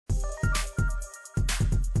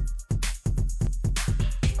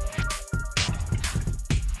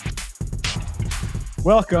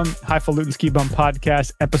Welcome, Highfalutin Ski Bum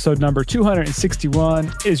Podcast, episode number 261.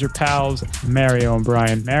 It is your pals, Mario and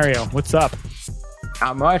Brian. Mario, what's up?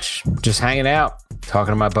 Not much. Just hanging out,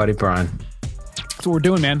 talking to my buddy Brian. That's what we're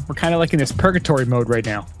doing, man. We're kind of like in this purgatory mode right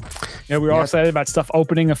now. You know, we were all excited about stuff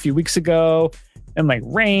opening a few weeks ago, and like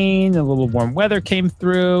rain, a little warm weather came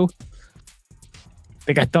through.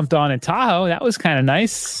 They got dumped on in Tahoe. That was kind of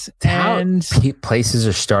nice. And places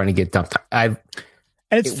are starting to get dumped. And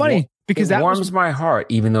it's funny because that warms my heart,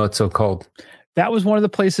 even though it's so cold. That was one of the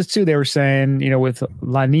places too. They were saying, you know, with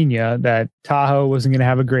La Nina, that Tahoe wasn't going to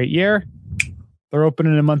have a great year. They're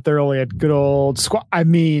opening a month early at good old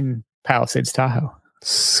Palisades, Tahoe.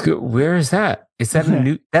 Where is that? Is that a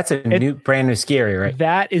new? That's a brand new ski area, right?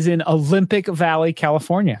 That is in Olympic Valley,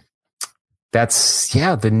 California. That's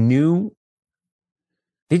the new.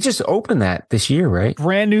 They just opened that this year, right?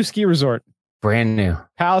 Brand new ski resort. Brand new.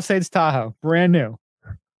 Palisades, Tahoe. Brand new.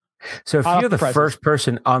 So if you're the first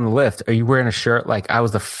person on the lift, are you wearing a shirt like I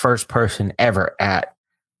was the first person ever at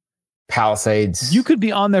Palisades? You could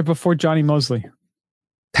be on there before Johnny Mosley.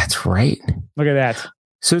 That's right. Look at that.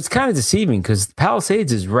 So it's kind of deceiving because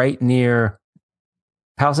Palisades is right near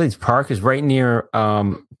Palisades Park is right near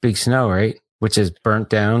Big Snow, right? Which is burnt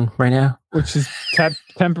down right now. Which is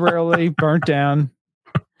temporarily burnt down.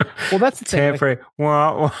 Well, that's the thing. Temporary.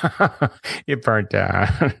 Well, it burnt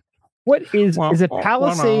down. What is a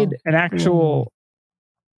Palisade an actual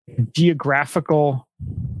geographical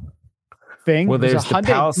thing? Well, there's the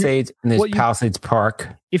Palisades and there's Palisades Park.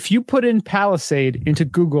 If you put in Palisade into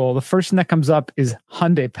Google, the first thing that comes up is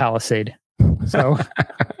Hyundai Palisade. So,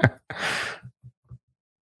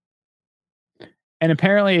 and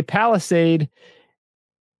apparently a Palisade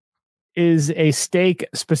is a stake,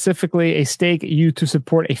 specifically a stake used to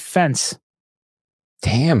support a fence.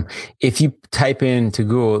 Damn. If you type into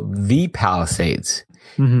Google the Palisades,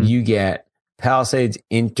 you get Palisades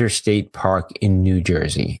Interstate Park in New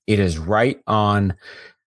Jersey. It is right on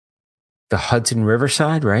the Hudson River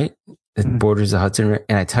side, right? It borders the Hudson River.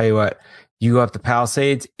 And I tell you what, you go up to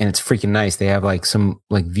Palisades and it's freaking nice. They have like some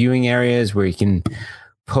like viewing areas where you can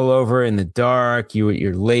pull over in the dark. You with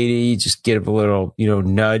your lady, just get a little,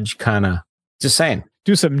 nudge, kind of just saying.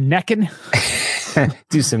 Do some necking.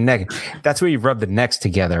 Do some necking. That's where you rub the necks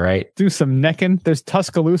together, right? Do some necking. There's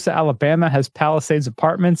Tuscaloosa, Alabama has Palisades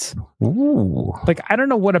apartments. Ooh. Like, I don't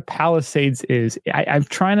know what a Palisades is. I'm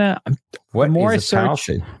trying to... What the more is a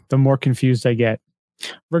Palisade? The more confused I get.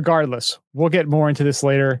 Regardless, we'll get more into this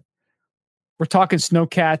later. We're talking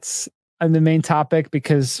snowcats on the main topic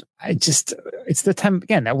because it's the time,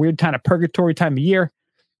 again, that weird kind of purgatory time of year.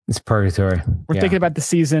 It's purgatory. We're thinking about the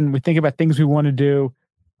season. We think about things we want to do.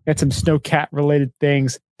 Got some snowcat related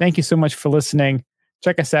things. Thank you so much for listening.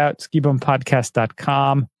 Check us out,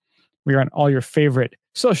 skibumpodcast.com. We are on all your favorite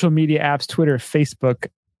social media apps, Twitter, Facebook,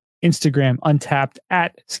 Instagram, Untapped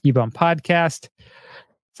at Skibum Podcast.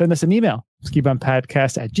 Send us an email,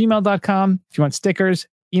 skibumpodcast@gmail.com. If you want stickers,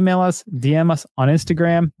 email us, DM us on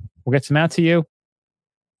Instagram. We'll get some out to you.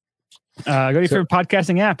 Go to your favorite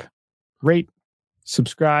podcasting app. Rate,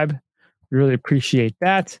 subscribe. We really appreciate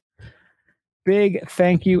that. Big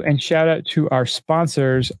thank you and shout out to our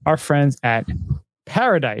sponsors, our friends at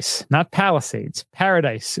Paradise, not Palisades,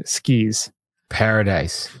 Paradise Skis.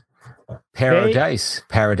 Paradise. Not a pair of dice.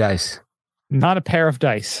 Paradise.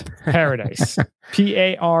 Paradise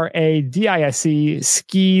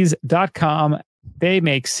skis.com. They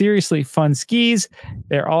make seriously fun skis.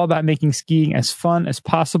 They're all about making skiing as fun as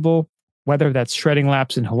possible, whether that's shredding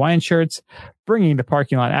laps in Hawaiian shirts, bringing the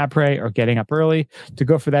parking lot après, or getting up early to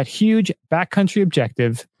go for that huge backcountry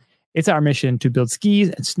objective. It's our mission to build skis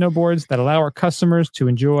and snowboards that allow our customers to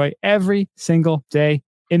enjoy every single day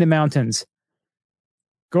in the mountains.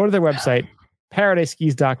 Go to their website,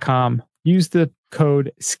 paradiseskis.com. Use the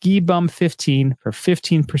code SKIBUM15 for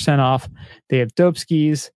 15% off. They have dope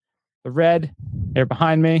skis. The red, they're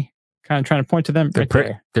behind me. Kind of trying to point to them. They're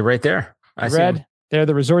right there. I see red, they're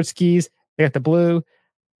the resort skis. They got the blue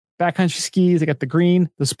backcountry skis. They got the green,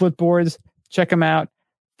 the split boards. Check them out.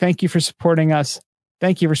 Thank you for supporting us.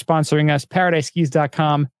 Thank you for sponsoring us.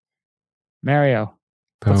 ParadiseSkis.com. Mario,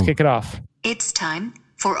 let's kick it off. It's time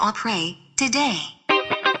for Après Today.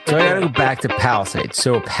 So I got to go back to Palisade.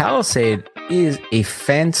 So a Palisade is a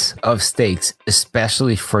fence of stakes,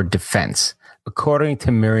 especially for defense, according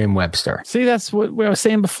to Merriam-Webster. See, that's what I was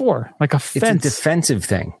saying before. Like a fence. It's a defensive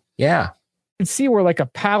thing. Yeah. You can see where like a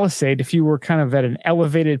palisade, if you were kind of at an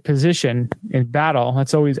elevated position in battle,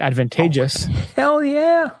 that's always advantageous. Oh, hell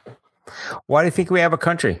yeah. Why do you think we have a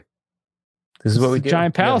country? This is what we do.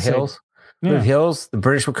 Giant palisade. We have hills. The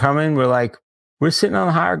British were coming. We're like, We're sitting on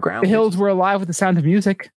the higher ground. The hills were alive with the sound of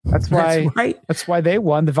music. That's why. That's right. That's why they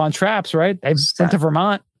won the Von Trapps, right? They went to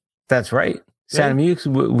Vermont. That's right. Sound of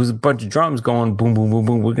music was a bunch of drums going boom, boom, boom,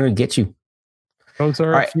 boom. We're gonna get you. Those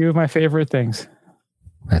are a few of my favorite things.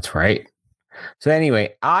 That's right. So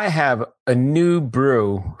anyway, I have a new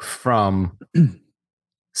brew from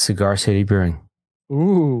Cigar City Brewing.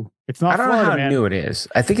 Ooh, it's not. I don't know how new it is.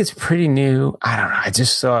 I think it's pretty new. I don't know. I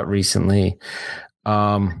just saw it recently.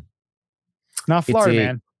 Not Florida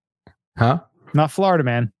Man. Huh? Not Florida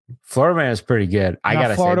Man. Florida Man is pretty good. I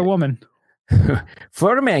gotta say, Florida Woman.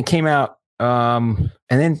 Florida Man came out, and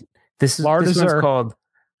then this one's called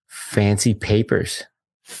Fancy Papers.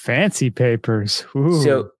 Fancy Papers. Ooh.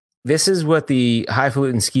 So this is what the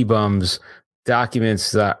Highfalutin Ski Bums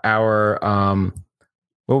documents our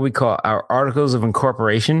what we call our articles of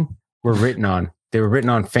incorporation were written on. They were written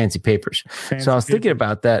on fancy papers. So I was thinking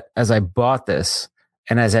about that as I bought this,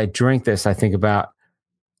 and as I drink this, I think about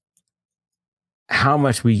how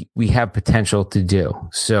much we have potential to do.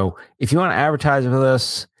 So if you want to advertise with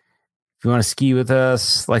us, if you want to ski with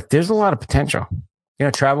us, like there's a lot of potential. You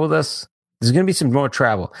know, travel with us. There's going to be some more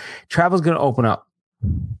travel. Travel's going to open up.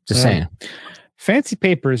 Just saying. Fancy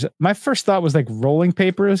papers. My first thought was like rolling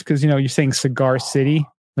papers because, you know, you're saying Cigar City.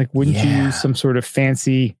 Like, wouldn't you use some sort of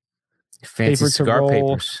fancy paper cigar to roll,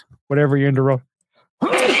 papers, whatever you're into roll?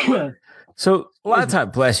 So a lot of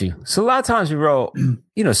times, bless you. So a lot of times we roll,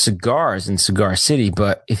 you know, cigars in Cigar City.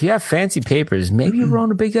 But if you have fancy papers, maybe you're rolling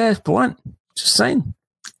a big ass blunt. Just saying.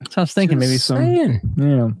 So I was thinking maybe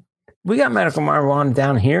we got medical marijuana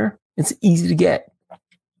down here. It's easy to get.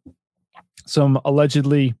 Some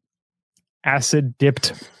allegedly acid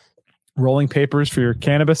dipped rolling papers for your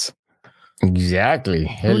cannabis. Exactly.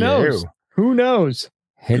 Hello. Who knows?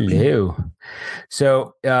 Hello.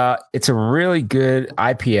 So it's a really good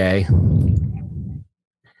IPA.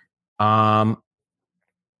 I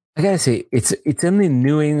gotta say, it's in the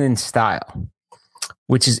New England style,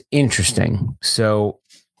 which is interesting. So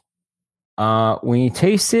when you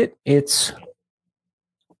taste it, it's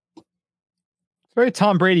very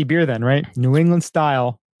Tom Brady beer then, right? New England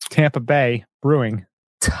style, Tampa Bay brewing.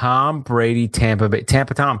 Tom Brady, Tampa Bay,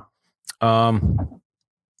 Tampa Tom.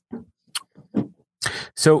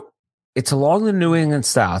 So it's along the New England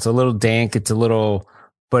style. It's a little dank.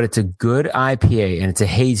 But it's a good IPA and it's a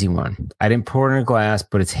hazy one. I didn't pour it in a glass,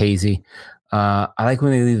 but it's hazy. I like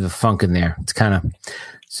when they leave the funk in there. It's kind of,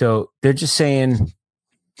 so they're just saying,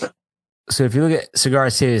 so if you look at Cigar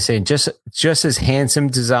City, they're saying just as handsome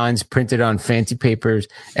designs printed on fancy papers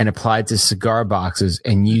and applied to cigar boxes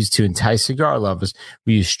and used to entice cigar lovers,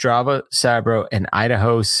 we use Strava, Sabro, and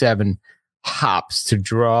Idaho 7 hops to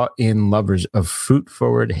draw in lovers of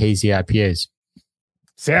fruit-forward hazy IPAs.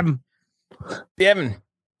 7.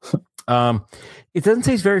 It doesn't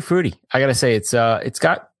taste very fruity. I gotta say, it's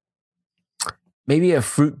got maybe a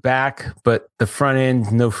fruit back, but the front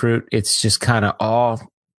end, no fruit. It's just kind of all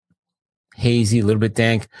hazy, a little bit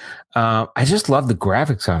dank. I just love the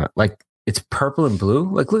graphics on it. Like it's purple and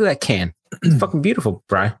blue. Like look at that can. It's fucking beautiful,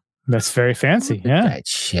 Brian. That's very fancy. Yeah, that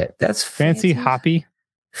shit. That's fancy, hoppy,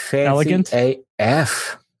 fancy, elegant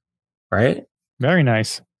AF. Right. Very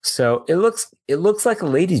nice. So it looks like a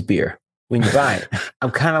lady's beer when you buy it.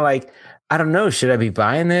 I'm kind of like, I don't know, should I be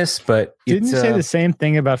buying this? But didn't you say the same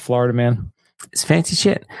thing about Florida Man? It's fancy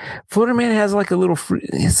shit. Florida Man has like a little fruit.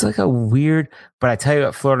 It's like a weird, but I tell you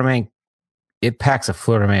what, Florida Man, it packs a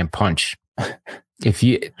Florida Man punch. If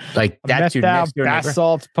you like, that's your next door neighbor. Bath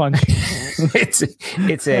salt punch.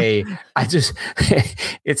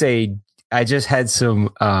 I just had some,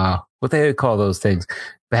 what they call those things?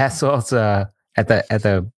 Bath salts, at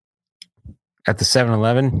the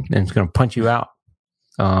 7-Eleven, and it's going to punch you out.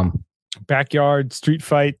 Backyard street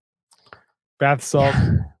fight, bath salt,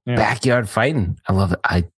 backyard fighting. I love it.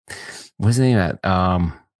 What's the name of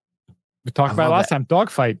that? We talked about it last time.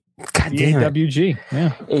 Dogfight. God damn it. AWG.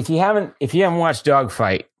 Yeah. If you haven't watched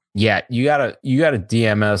Dogfight yet, you gotta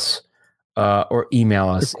DM us or email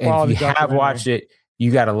us. And if you have watched it,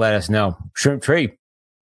 you gotta let us know. Shrimp Tree.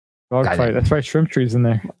 Dogfight. That's right. Shrimp Tree's in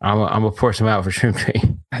there. I'm gonna pour some out for Shrimp Tree.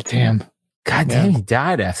 God damn, he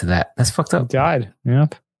died after that. That's fucked up. He died.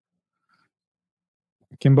 Yep.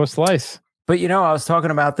 Kimbo Slice. But I was talking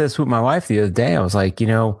about this with my wife the other day. I was like, we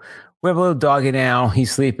have a little doggy now.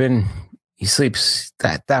 He's sleeping. He sleeps.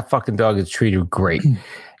 That fucking dog is treated great.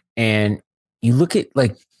 And you look at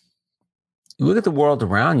the world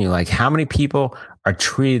around you. Like, how many people are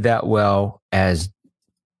treated that well as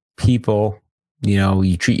people?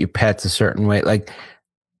 You treat your pets a certain way. Like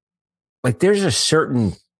there's a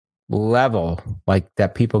certain level like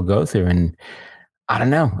that people go through, and I don't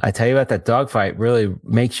know. I tell you what, that dogfight really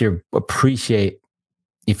makes you appreciate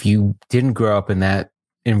if you didn't grow up in that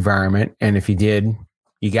environment, and if you did,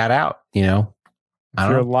 you got out. You know, If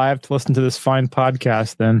you're alive to listen to this fine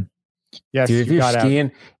podcast, then yes, dude, if you're skiing,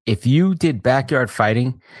 out. If you did backyard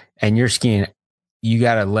fighting and you're skiing, you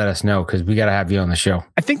got to let us know because we got to have you on the show.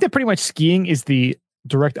 I think that pretty much skiing is the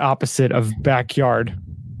direct opposite of backyard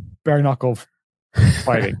bare knuckle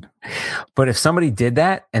fighting. But if somebody did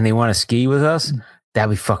that and they want to ski with us, that'd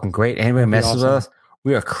be fucking great. Anybody messes with us,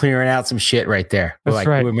 we are clearing out some shit right there. That's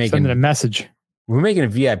right. We're making sending a message. We're making a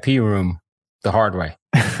VIP room the hard way.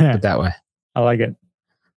 But that way. I like it.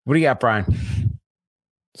 What do you got, Brian?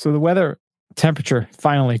 So the weather temperature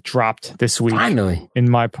finally dropped this week. Finally. In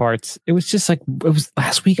my parts. It was just like, it was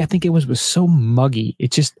last week. I think it was so muggy.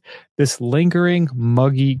 It just, this lingering,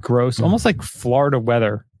 muggy, gross, almost like Florida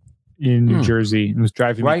weather in New Jersey. It was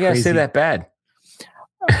driving me crazy. Why you gotta say that bad?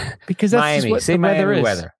 Because that's Miami. what say the Miami weather is.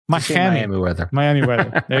 Weather. Miami weather. Miami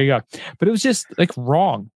weather. There you go. But it was just like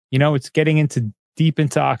wrong. You know, it's getting deep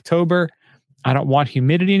into October. I don't want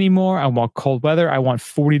humidity anymore. I want cold weather. I want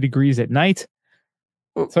 40 degrees at night.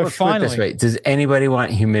 So let's finally, this way. Does anybody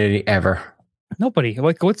want humidity ever? Nobody.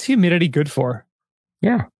 Like, what's humidity good for?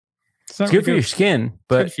 Yeah. It's good for your skin,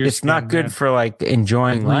 but it's not good for like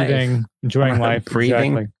enjoying life. Enjoying life.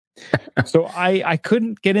 Breathing. Exactly. So I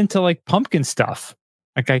couldn't get into like pumpkin stuff.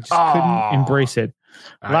 Like I just couldn't embrace it.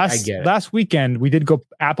 Last weekend we did go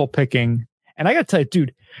apple picking, and I got to tell you,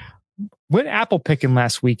 dude, went apple picking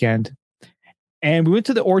last weekend, and we went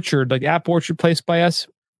to the orchard, like apple orchard place by us,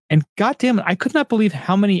 and goddamn it, I could not believe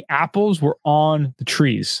how many apples were on the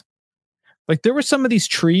trees. Like there were some of these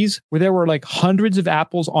trees where there were like hundreds of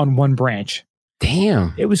apples on one branch.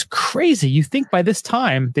 Damn. It was crazy. You think by this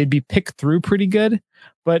time they'd be picked through pretty good,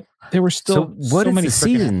 but there were still so many the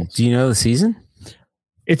season? Apples. Do you know the season?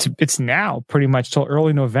 It's now pretty much till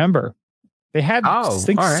early November. They had I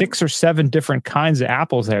think 6 or 7 different kinds of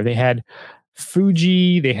apples there. They had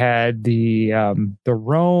Fuji, they had the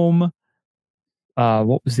Rome.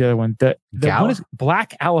 What was the other one? The one is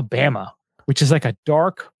Black Alabama, which is like a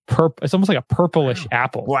dark purple. It's almost like a purplish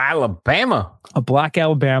apple. Black Alabama. A Black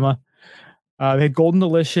Alabama. They had Golden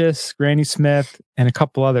Delicious, Granny Smith, and a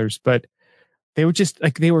couple others, but they were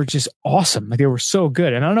just awesome. Like they were so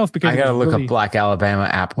good. And I don't know if because I gotta look up Black Alabama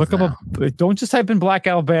apples. Look up don't just type in Black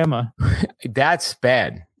Alabama. That's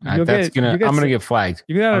bad. I'm gonna get flagged.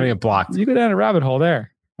 I'm gonna get blocked. You go down a rabbit hole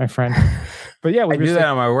there, my friend. But yeah, I do that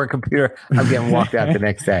on my work computer. I'm getting walked out the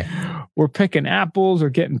next day. We're picking apples, we're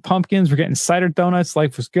getting pumpkins, we're getting cider donuts.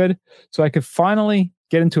 Life was good. So I could finally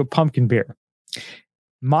get into a pumpkin beer.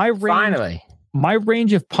 My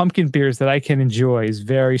range of pumpkin beers that I can enjoy is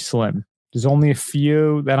very slim. There's only a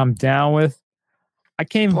few that I'm down with. I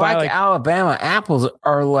can't even buy Black Alabama apples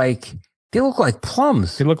are like, they look like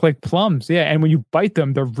plums. They look like plums, yeah. And when you bite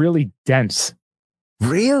them, they're really dense.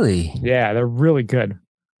 Really? Yeah, they're really good.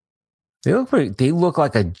 They look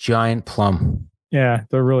like a giant plum. Yeah,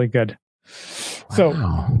 they're really good. Wow.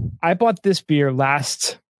 So I bought this beer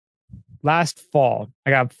last fall.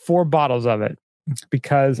 I got 4 bottles of it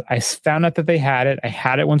because I found out that they had it. I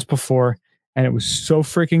had it once before, and it was so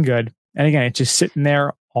freaking good. And again, it's just sitting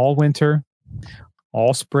there all winter,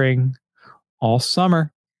 all spring, all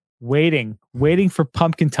summer, waiting for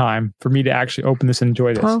pumpkin time for me to actually open this and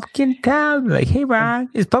enjoy this. Pumpkin time. Like, hey, Ron,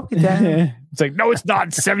 it's pumpkin time. It's like, no, it's not.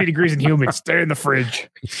 It's 70 degrees and humid. Stay in the fridge.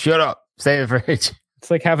 Shut up. Stay in the fridge.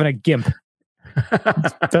 It's like having a gimp.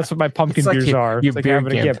 That's what my pumpkin beers are. It's like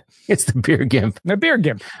having a gimp. It's the beer gimp. A beer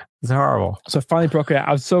gimp. It's horrible. So I finally broke it out.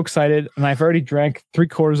 I was so excited, and I've already drank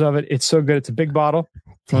 3/4 of it. It's so good. It's a big bottle.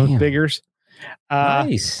 It's one of the biggers.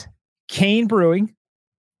 Nice. Cane Brewing.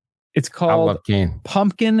 It's called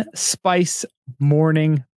Pumpkin Spice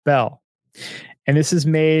Morning Bell. And this is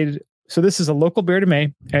made, so this is a local beer to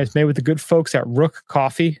me, and it's made with the good folks at Rook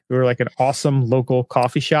Coffee, who are like an awesome local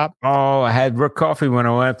coffee shop. Oh, I had Rook Coffee when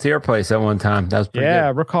I went up to your place at one time. That was pretty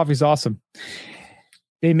good. Rook Coffee's awesome.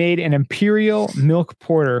 They made an imperial milk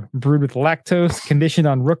porter brewed with lactose, conditioned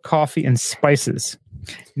on Rook Coffee and spices.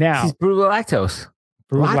 Now, it's brewed with lactose.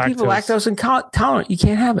 A lot of people lactose intolerant. You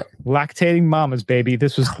can't have it. Lactating mamas, baby.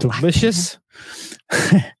 This was delicious.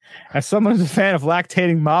 As someone who's a fan of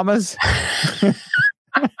lactating mamas,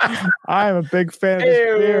 I am a big fan of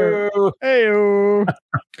this beer. Hey-o.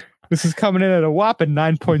 This is coming in at a whopping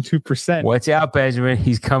 9.2%. Watch out, Benjamin.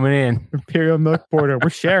 He's coming in. Imperial Milk Porter. We're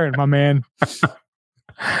sharing, my man.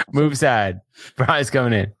 Move side. Brian's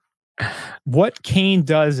coming in. What Cane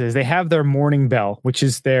does is they have their morning bell, which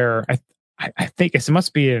is their, I think it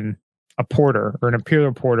must be in a porter or an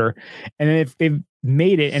imperial porter, and then if they've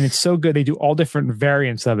made it and it's so good, they do all different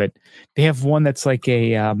variants of it. They have one that's like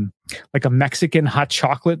a Mexican hot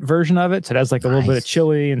chocolate version of it, so it has like a little bit of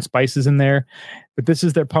chili and spices in there. But this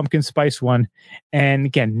is their pumpkin spice one, and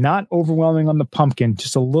again, not overwhelming on the pumpkin,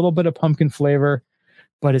 just a little bit of pumpkin flavor,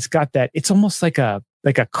 but it's got that. It's almost like a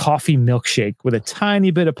coffee milkshake with a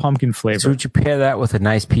tiny bit of pumpkin flavor. So would you pair that with a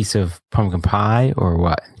nice piece of pumpkin pie or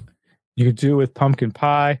what? You could do it with pumpkin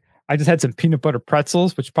pie. I just had some peanut butter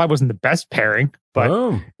pretzels, which probably wasn't the best pairing,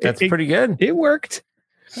 but that's pretty good. It worked.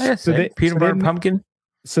 Yeah, so peanut butter pumpkin.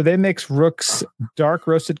 So they mix Rook's dark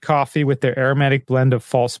roasted coffee with their aromatic blend of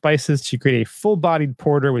fall spices to create a full-bodied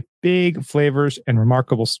porter with big flavors and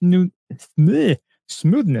remarkable smoothness.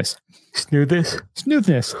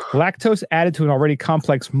 Lactose added to an already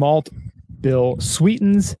complex malt bill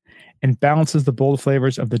sweetens and balances the bold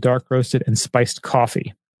flavors of the dark roasted and spiced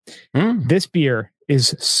coffee. This beer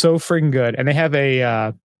is so freaking good, and they have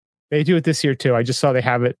they do it this year too. I just saw they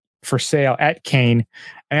have it for sale at Kane.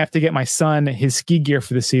 I have to get my son his ski gear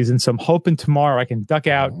for the season, so I'm hoping tomorrow I can duck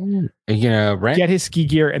out, get his ski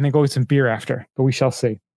gear, and then go get some beer after. But we shall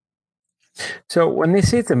see. So when they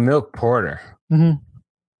say it's a milk porter,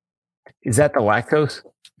 is that the lactose?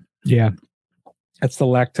 Yeah, that's the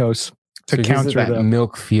lactose to counter that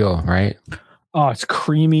milk feel, right? Oh, it's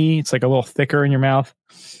creamy. It's like a little thicker in your mouth.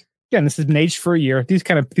 Again, this has been aged for a year. These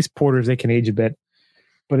porters, they can age a bit,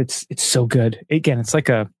 but it's so good. Again, it's like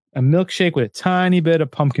a milkshake with a tiny bit of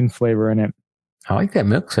pumpkin flavor in it. I like that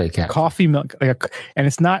milkshake. Actually. Coffee milk, and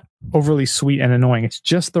it's not overly sweet and annoying. It's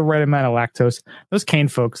just the right amount of lactose. Those Kane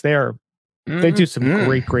folks, they do some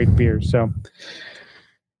great beers. So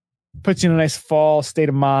puts you in a nice fall state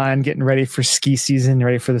of mind, getting ready for ski season,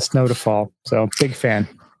 ready for the snow to fall. So big fan.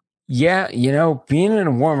 Yeah, being in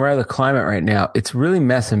a warm weather climate right now, it's really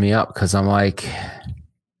messing me up because I'm like,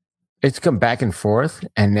 it's come back and forth.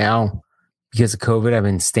 And now, because of COVID, I've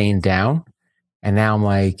been staying down. And now I'm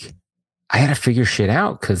like, I got to figure shit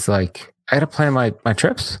out because, like, I got to plan my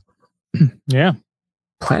trips. Yeah.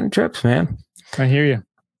 Planning trips, man. I hear you. I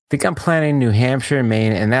think I'm planning New Hampshire and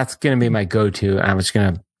Maine, and that's going to be my go-to. And I'm just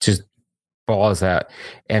going to just balls out.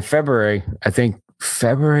 And February,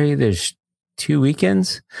 there's 2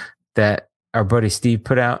 weekends that our buddy Steve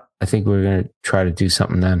put out. I think we're going to try to do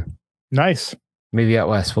something then. Nice. Maybe out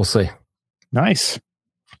west. We'll see. Nice.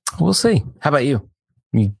 We'll see. How about you?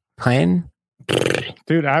 You playing?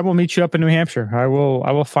 Dude, I will meet you up in New Hampshire. I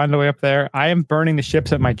will find a way up there. I am burning the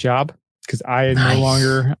ships at my job because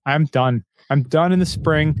I'm done. I'm done in the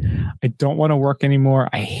spring. I don't want to work anymore.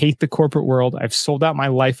 I hate the corporate world. I've sold out my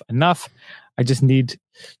life enough. I just need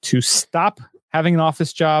to stop having an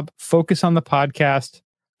office job, focus on the podcast,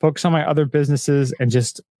 focus on my other businesses, and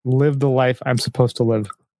just live the life I'm supposed to live.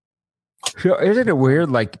 So isn't it weird?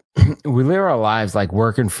 Like, we live our lives like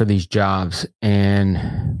working for these jobs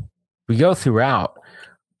and we go throughout,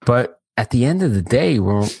 but at the end of the day,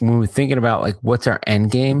 when we're thinking about like, what's our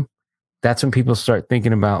end game? That's when people start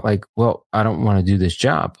thinking about like, well, I don't want to do this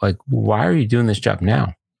job. Like, why are you doing this job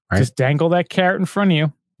now? Right? Just dangle that carrot in front of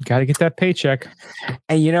you. Got to get that paycheck.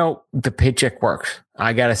 And the paycheck works.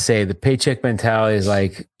 I got to say, the paycheck mentality is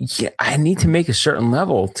like, yeah, I need to make a certain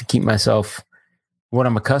level to keep myself what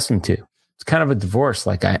I'm accustomed to. It's kind of a divorce.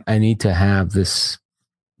 Like I need to have this,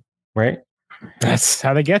 right? That's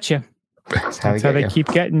how they get you. That's how they keep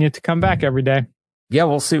getting you to come back every day. Yeah,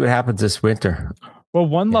 we'll see what happens this winter. Well,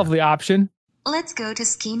 one lovely option. Let's go to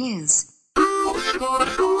ski news.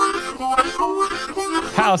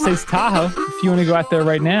 Palisades Tahoe, if you want to go out there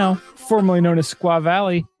right now, formerly known as Squaw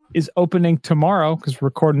Valley, is opening tomorrow because we're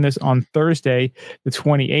recording this on Thursday, the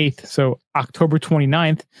 28th. So October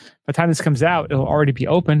 29th. By the time this comes out, it'll already be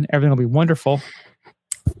open. Everything will be wonderful.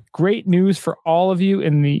 Great news for all of you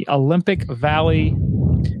in the Olympic Valley,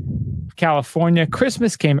 California.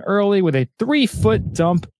 Christmas came early with a 3-foot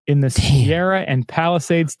dump in the Sierra and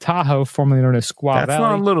Palisades Tahoe, formerly known as Squaw Valley. That's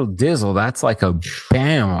not a little dizzle. That's like a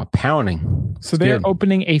pounding. So they're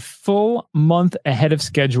opening a full month ahead of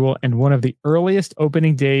schedule and one of the earliest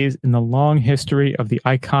opening days in the long history of the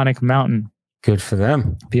iconic mountain. Good for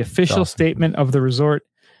them. The official statement of the resort,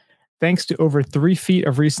 thanks to over 3 feet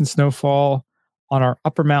of recent snowfall on our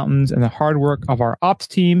upper mountains and the hard work of our ops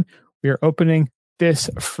team, we are opening this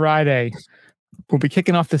Friday. We'll be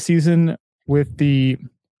kicking off the season with I'm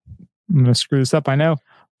going to screw this up, I know,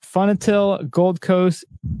 Funatil, Gold Coast,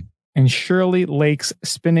 and Shirley Lakes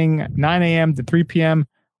spinning 9 a.m. to 3 p.m.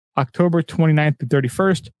 October 29th to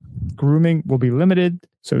 31st. Grooming will be limited,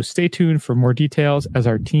 so stay tuned for more details as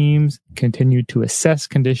our teams continue to assess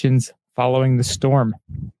conditions following the storm.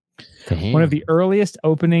 Damn. One of the earliest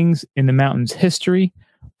openings in the mountain's history,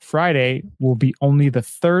 Friday will be only the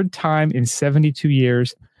third time in 72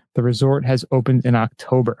 years the resort has opened in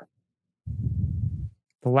October.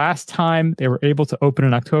 The last time they were able to open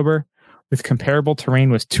in October with comparable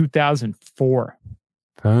terrain was 2004.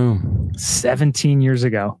 Boom. 17 years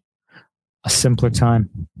ago. A simpler time.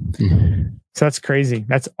 So that's crazy.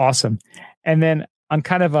 That's awesome. And then on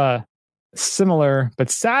kind of a similar but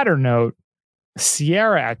sadder note,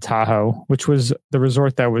 Sierra at Tahoe, which was the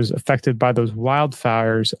resort that was affected by those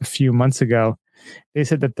wildfires a few months ago, they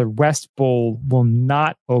said that the West Bowl will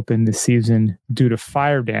not open this season due to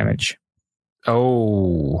fire damage.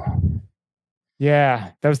 Oh.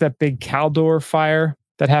 Yeah, that was that big Caldor fire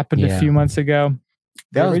that happened a few months ago.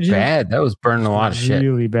 That was bad. That was burning a lot of shit.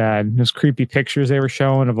 Really bad. Those creepy pictures they were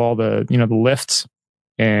showing of all the, the lifts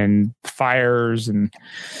and fires. And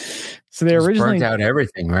so they originally burnt out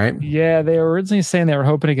everything, right? Yeah, they were originally saying they were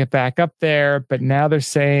hoping to get back up there, but now they're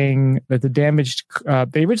saying that the damage,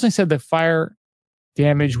 they originally said the fire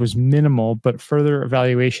damage was minimal, but further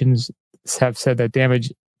evaluations have said that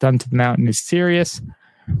damage done to the mountain is serious.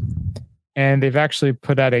 And they've actually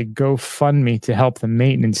put out a GoFundMe to help the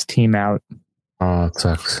maintenance team out. Oh, it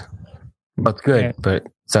sucks. But good, but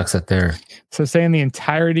it sucks that they're... So saying the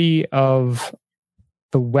entirety of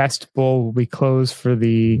the West Bowl will be closed for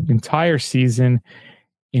the entire season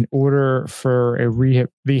in order for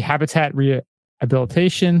the habitat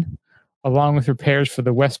rehabilitation, along with repairs for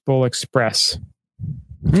the West Bowl Express.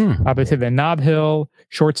 Obviously, the Nob Hill,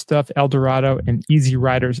 Short Stuff, El Dorado, and Easy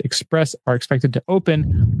Riders Express are expected to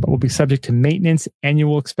open, but will be subject to maintenance,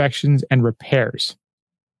 annual inspections, and repairs.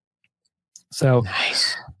 So,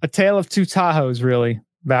 nice. A tale of two Tahoes, really,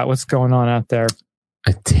 about what's going on out there.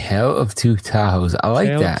 A tale of two Tahoes. I like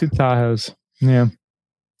that. Tale of two Tahoes. Yeah.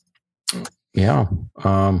 Yeah.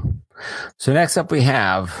 So next up we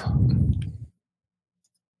have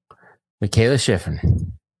Mikaela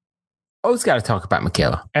Shiffrin. Always got to talk about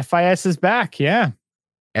Mikaela. FIS is back. Yeah.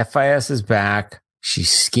 FIS is back.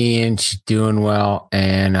 She's skiing. She's doing well.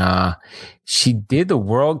 And she did the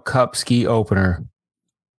World Cup ski opener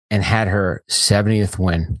and had her 70th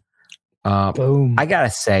win. Boom. I got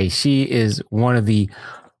to say, she is one of the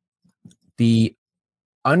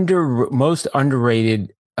most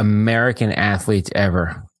underrated American athletes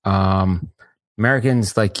ever.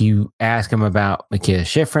 Americans, like, you ask them about Mikaela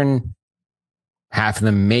Shiffrin, half of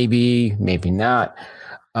them maybe not.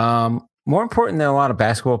 More important than a lot of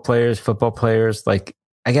basketball players, football players. Like,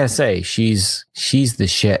 I gotta say, she's the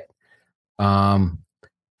shit.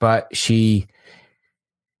 But she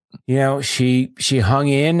hung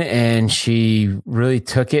in and she really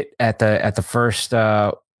took it at the first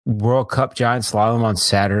World Cup giant slalom on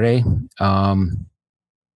Saturday.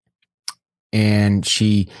 And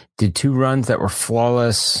she did 2 runs that were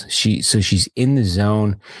flawless. She's in the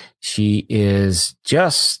zone. She is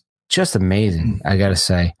just amazing, I gotta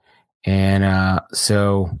say. And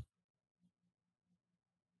so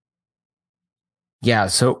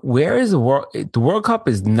where is the World Cup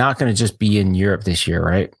is not going to just be in Europe this year,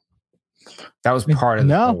 right? That was part of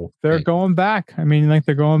the whole they're thing. Going back. I mean, like,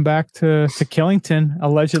 they're going back to Killington,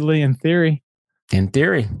 allegedly, in theory. In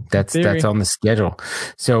theory, that's on the schedule.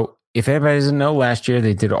 So if anybody doesn't know, last year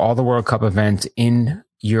they did all the World Cup events in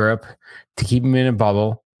Europe to keep them in a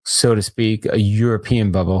bubble, so to speak, a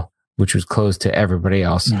European bubble, which was closed to everybody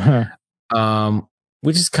else,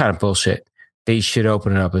 which is kind of bullshit. They should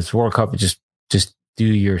open it up. It's World Cup. Just do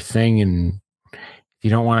your thing, and if you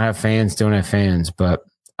don't want to have fans, don't have fans. But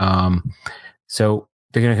so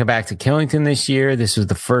they're going to come back to Killington this year. This was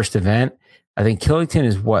the first event. I think Killington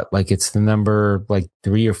is it's the number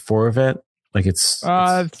 3 or 4 event. Like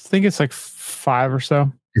I think it's 5 or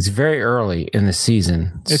so. It's very early in the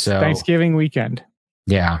season. It's Thanksgiving weekend.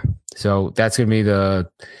 Yeah. So that's going to be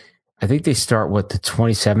I think they start the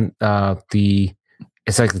 27th,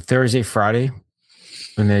 it's like the Thursday, Friday,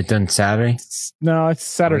 when they're done Saturday. No, it's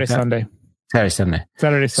Saturday, Sunday.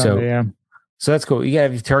 Saturday, Sunday, yeah. So that's cool. You gotta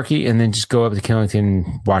have your turkey and then just go up to Killington and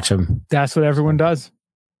watch them. That's what everyone does.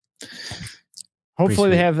 Hopefully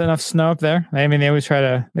they have enough snow up there. I mean, they always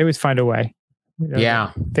find a way.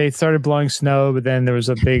 Yeah. They started blowing snow, but then there was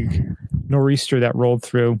a big nor'easter that rolled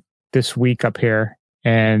through this week up here,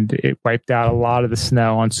 and it wiped out a lot of the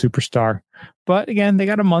snow on Superstar. But again, they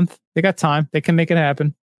got a month. They got time. They can make it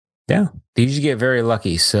happen. Yeah. They usually get very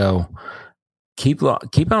lucky. So keep on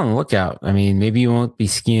the lookout. I mean, maybe you won't be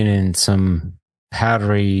skiing in some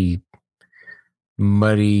powdery,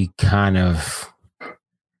 muddy kind of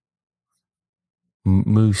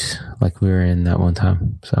moose like we were in that one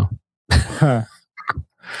time. So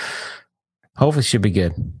hopefully it should be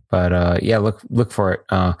good. But look for it.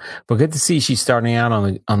 But good to see she's starting out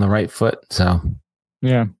on the right foot. So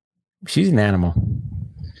Yeah. She's an animal.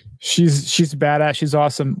 She's badass. She's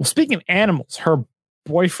awesome. Well, speaking of animals, her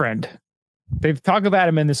boyfriend, they've talked about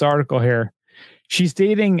him in this article here. She's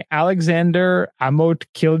dating Alexander Amot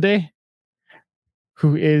Kilde,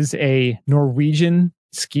 who is a Norwegian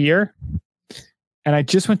skier. And I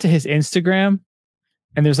just went to his Instagram,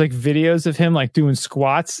 and there's like videos of him like doing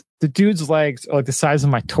squats. The dude's legs are like the size of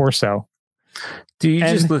my torso. Dude, you're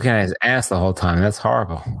just looking at his ass the whole time. That's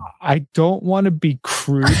horrible. I don't want to be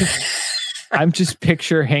crude. I'm just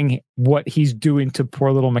picturing what he's doing to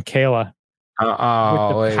poor little Michaela. With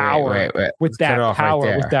that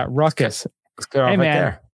power, with that ruckus. Let's get off right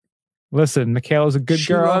there. Listen, Michaela's a good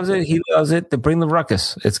girl. She loves it. He loves it. To bring the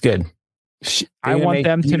ruckus. It's good. I want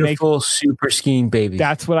them to make super skiing babies.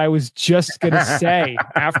 That's what I was just going to say.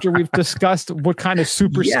 After we've discussed what kind of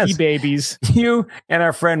super ski babies. You and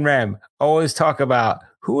our friend Rem always talk about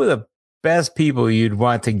who are the best people you'd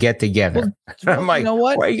want to get together. Well, I'm like, you know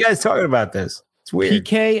what? Why are you guys talking about this? It's weird.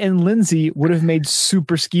 PK and Lindsay would have made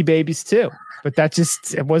super ski babies too, but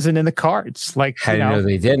it wasn't in the cards. Like, how do you know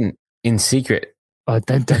they didn't? In secret.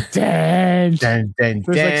 Dun, dun, dun.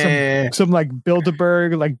 There's like some like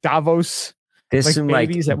Bilderberg, like Davos. There's like some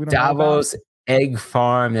babies like that we don't Davos egg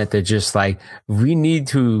farm that they're just like, we need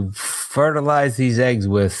to fertilize these eggs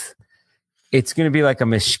with. It's going to be like a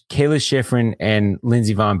Michaela Schifrin and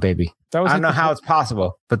Lindsey Vonn baby. I don't know how it's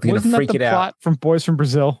possible, but they're going to freak it out. Plot from Boys from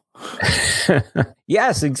Brazil.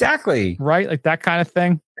 Yes, exactly. Right, like that kind of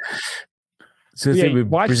thing. So it's a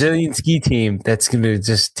Brazilian ski team that's going to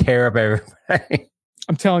just tear up everybody.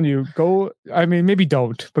 I'm telling you, go. I mean, maybe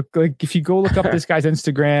don't, but like if you go look up this guy's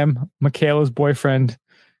Instagram, Michaela's boyfriend,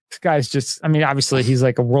 this guy's just. I mean, obviously he's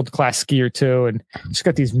like a world-class skier too, and he's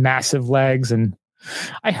got these massive legs. And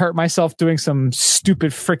I hurt myself doing some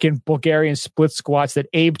stupid freaking Bulgarian split squats that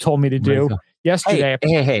Abe told me to do yesterday.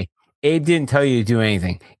 Hey. Abe didn't tell you to do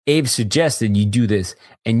anything. Abe suggested you do this,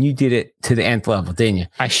 and you did it to the nth level, didn't you?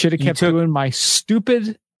 I should have kept doing my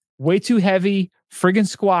stupid, way too heavy friggin'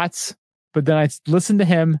 squats, but then I listened to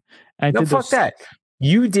him. And I did fuck that.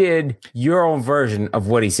 You did your own version of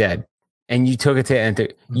what he said, and you took it to the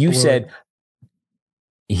nth. You said,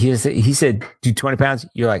 he said, do 20 pounds.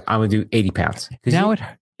 You're like, I'm going to do 80 pounds. Now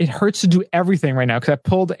it hurts to do everything right now because I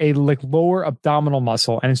pulled a like lower abdominal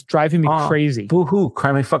muscle and it's driving me crazy. Boo-hoo.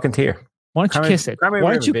 Cry me fucking tear. Why don't you kiss it? Why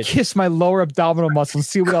don't you kiss my lower abdominal muscle and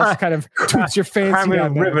see what else kind of toots your fancy? Cry me a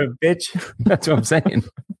river, bitch. That's what I'm saying.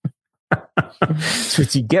 That's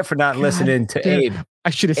what you get for not listening to Abe. I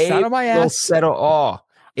should have sat on my ass. Will settle all.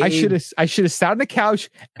 I should have sat on the couch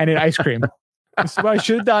and ate ice cream. This is what I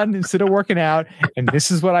should have done instead of working out. And this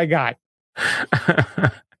is what I got.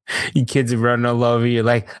 You kids are running all over you.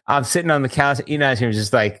 Like, I'm sitting on the couch eating ice cream,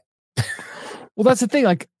 just like. Well, that's the thing.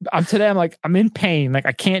 Like, I'm in pain. Like,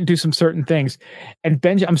 I can't do some certain things. And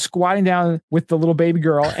I'm squatting down with the little baby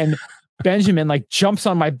girl, and Benjamin like jumps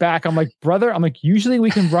on my back. I'm like, brother. I'm like, usually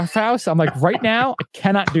we can roughhouse. I'm like, right now, I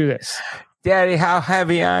cannot do this. Daddy, how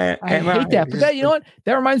heavy I am. I hate that. But you know what?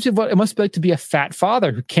 That reminds me of what it must be like to be a fat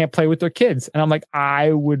father who can't play with their kids. And I'm like,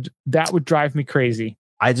 that would drive me crazy.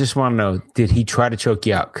 I just want to know, did he try to choke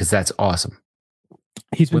you out? Because that's awesome.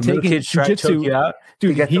 He's been taking kids try to choke you out.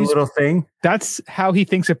 Dude, the little thing. That's how he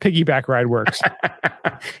thinks a piggyback ride works.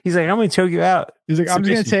 He's like, I'm going to choke you out. He's like, I'm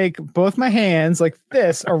just going to take both my hands like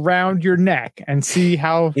this around your neck and see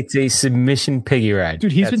how. It's a submission piggy ride.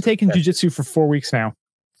 Dude, he's been taking jujitsu for 4 weeks now.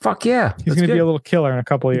 Fuck yeah. He's going to be a little killer in a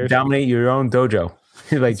couple of years. Dominate your own dojo.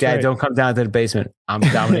 He's like, Dad, don't come down to the basement. I'm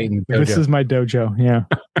dominating the dojo. This is my dojo. Yeah.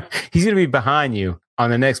 He's going to be behind you on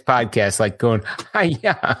the next podcast, like going,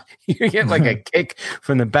 yeah. You get like a kick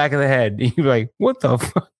from the back of the head. You're like, what the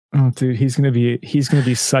fuck? Oh, dude, he's gonna be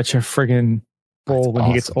such a friggin' bull when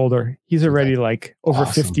he gets older. He's already like over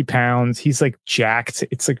 50 pounds. He's like jacked.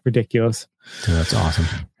 It's like ridiculous. Dude, that's awesome.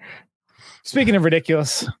 Speaking of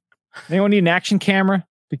ridiculous, anyone need an action camera?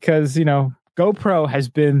 Because, GoPro has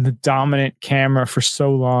been the dominant camera for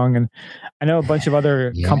so long. And I know a bunch of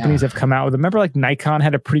other companies have come out with it. Remember, like Nikon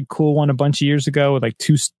had a pretty cool one a bunch of years ago with like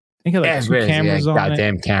two cameras on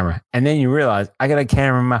goddamn camera. And then you realize I got a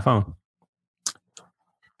camera in my phone.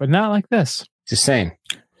 But not like this. Just saying.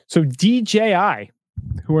 So DJI,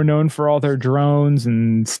 who are known for all their drones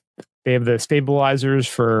and they have the stabilizers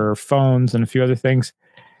for phones and a few other things,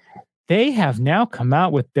 they have now come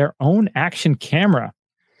out with their own action camera,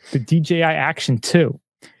 the DJI Action 2.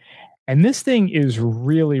 And this thing is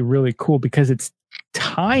really, really cool because it's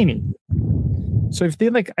tiny. So if they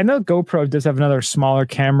I know GoPro does have another smaller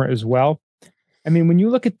camera as well. I mean, when you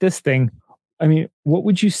look at this thing, what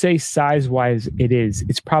would you say size-wise it is?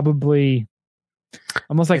 It's probably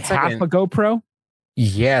almost like half a GoPro.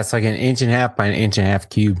 Yeah, it's like an inch and a half by an inch and a half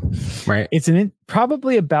cube, right? It's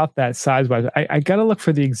probably about that size wise. I got to look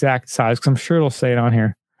for the exact size because I'm sure it'll say it on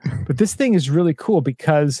here. But this thing is really cool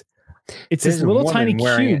because it's this little tiny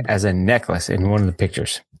cube it as a necklace in one of the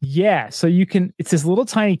pictures. Yeah, so it's this little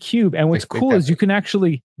tiny cube, and what's cool is you can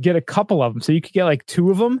actually get a couple of them. So you could get like two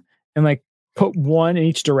of them and like put one in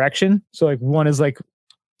each direction. So like one is like,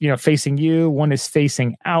 facing you, one is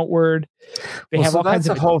facing outward. They have all kinds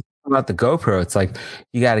of. The whole thing about the GoPro. It's like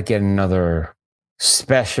you got to get another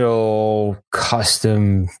special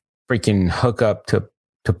custom freaking hookup to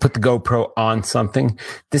put the GoPro on something.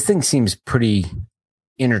 This thing seems pretty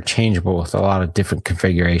interchangeable with a lot of different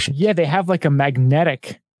configurations. Yeah, they have like a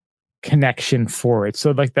magnetic connection for it. So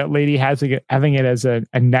like that lady having it as a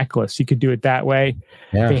necklace. You could do it that way.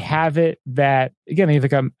 Yeah. They have it that again, they have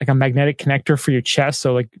like a magnetic connector for your chest.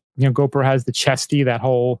 So like, GoPro has the chesty, that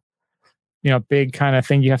whole, big kind of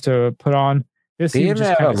thing you have to put on. They even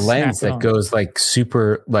have a lens that goes like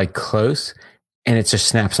super like close and it just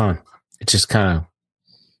snaps on. It just kind of.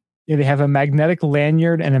 Yeah, they have a magnetic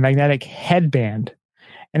lanyard and a magnetic headband.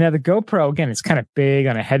 And now the GoPro, again, it's kind of big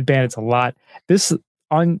on a headband. It's a lot.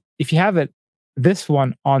 If you have this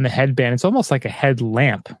one on the headband, it's almost like a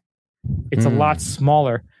headlamp. It's a lot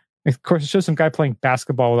smaller. Of course, it shows some guy playing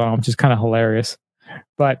basketball with it on, which is kind of hilarious.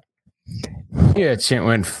 But yeah, it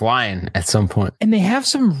went flying at some point. And they have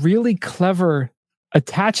some really clever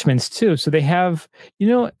attachments too. So they have,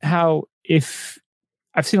 how if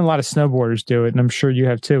I've seen a lot of snowboarders do it, and I'm sure you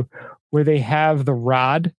have too, where they have the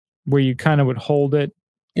rod where you kind of would hold it.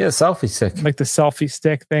 Yeah, selfie stick. Like the selfie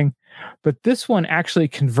stick thing. But this one actually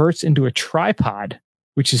converts into a tripod,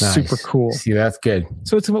 which is super cool. See, that's good.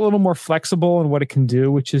 So it's a little more flexible in what it can do,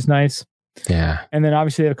 which is nice. Yeah. And then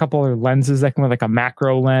obviously they have a couple other lenses that come with like a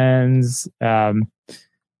macro lens.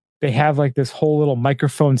 They have like this whole little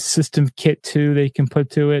microphone system kit too they can put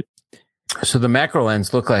to it. So the macro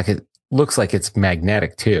lens looks like it's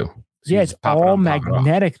magnetic too. So yeah, it's all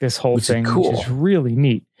magnetic, this whole thing, which is really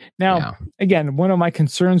neat. Now, again, one of my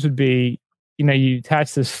concerns would be, you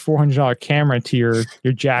attach this $400 camera to your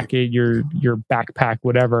jacket, your backpack,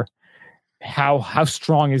 whatever. How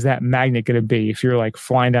strong is that magnet going to be if you're like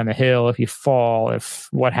flying down the hill, if you fall, if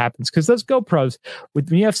what happens? Because those GoPros, when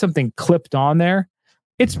you have something clipped on there,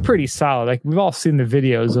 it's pretty solid. Like we've all seen the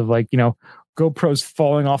videos of like, GoPros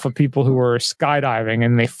falling off of people who are skydiving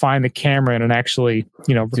and they find the camera and it actually,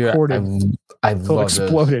 recorded until it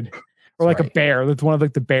exploded. Those. Or like a bear. That's one of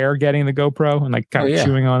like the bear getting the GoPro and like kind of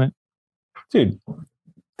chewing on it. Dude,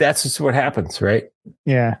 that's just what happens, right?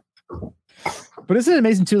 Yeah. But isn't it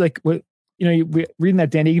amazing too? Like what, we reading that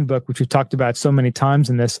Dan Egan book, which we've talked about so many times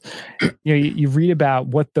in this, you read about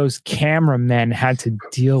what those cameramen had to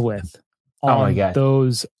deal with on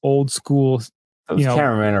those old school. Those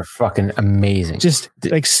cameramen are fucking amazing. Just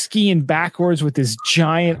like skiing backwards with this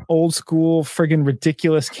giant old school friggin'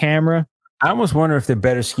 ridiculous camera. I almost wonder if they're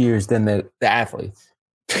better skiers than the athletes.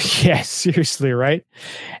 Yeah, seriously, right?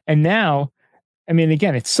 And now, I mean,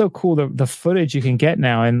 again, it's so cool the footage you can get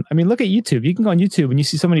now. And I mean, look at YouTube. You can go on YouTube and you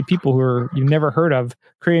see so many people who you've never heard of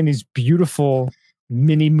creating these beautiful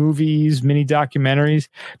mini movies, mini documentaries,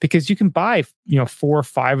 because you can buy, 4 or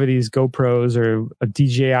 5 of these GoPros or a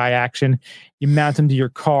DJI Action. You mount them to your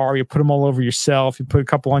car, you put them all over yourself, you put a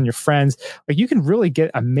couple on your friends. Like you can really get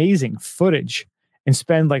amazing footage and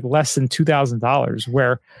spend like less than $2,000,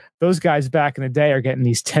 where those guys back in the day are getting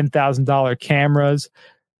these $10,000 cameras,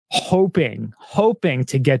 hoping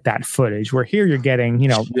to get that footage, where here you're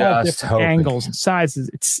getting, all different angles and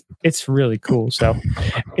sizes. It's really cool. So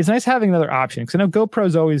it's nice having another option, because I know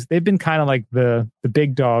GoPro's they've been kind of like the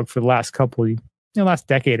big dog for the last last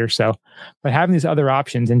decade or so, but having these other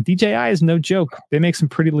options, and DJI is no joke. They make some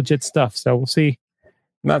pretty legit stuff. So we'll see.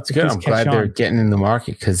 That's good. I'm glad they're getting in the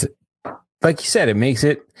market, because like you said, it makes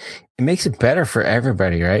it better for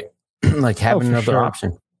everybody, right? Like having another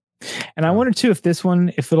option. And I wonder too if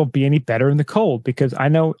it'll be any better in the cold, because I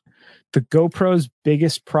know the GoPro's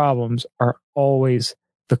biggest problems are always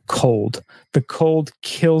the cold. The cold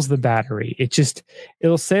kills the battery.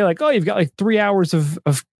 It'll say like, oh, you've got like 3 hours of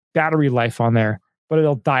battery life on there, but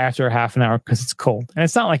it'll die after a half an hour because it's cold. And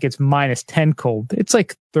it's not like it's -10 cold. It's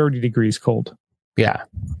like 30 degrees cold. Yeah.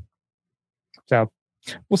 So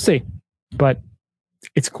we'll see. But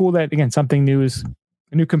it's cool that, again, something new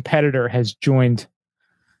a new competitor has joined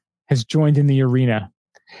in the arena.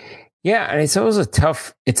 Yeah, and it's always a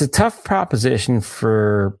tough proposition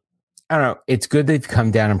for, I don't know, it's good they've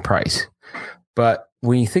come down in price. But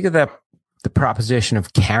when you think of the proposition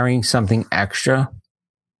of carrying something extra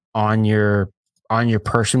on your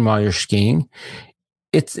person while you're skiing,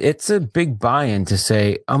 it's a big buy-in to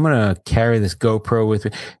say, I'm going to carry this GoPro with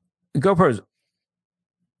me. GoPros,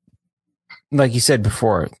 like you said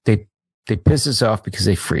before, they piss us off because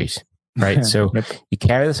they freeze, right? So you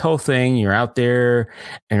carry this whole thing, you're out there,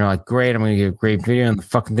 and you're like, great, I'm going to get a great video, and the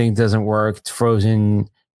fucking thing doesn't work. It's frozen,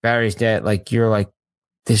 battery's dead. Like, you're like,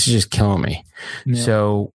 this is just killing me. Yeah.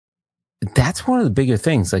 So that's one of the bigger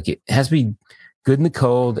things. Like, it has to be good in the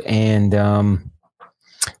cold, and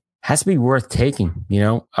has to be worth taking, you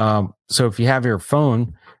know? So if you have your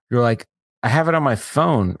phone, you're like, I have it on my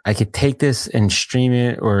phone. I could take this and stream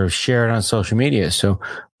it or share it on social media. So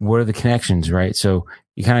what are the connections, right? So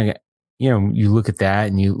you kind of, you know, you look at that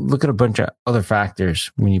and you look at a bunch of other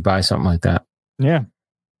factors when you buy something like that. Yeah,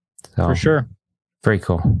 so, for sure. Very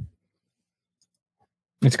cool.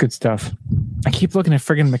 It's good stuff. I keep looking at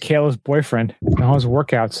friggin' Michaela's boyfriend and all his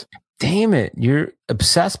workouts. Damn it. You're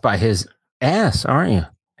obsessed by his ass, aren't you?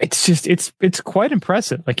 It's just, it's quite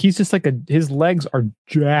impressive. Like, he's just like his legs are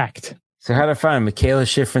jacked. So how to find Michaela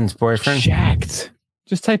Schifrin's boyfriend? Jacked.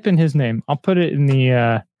 Just type in his name. I'll put it in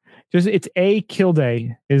the, it's A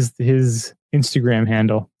Kilday is his Instagram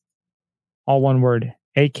handle. All one word.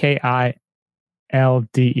 AKILDE.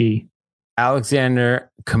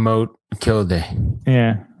 Alexander Komoot Kilday.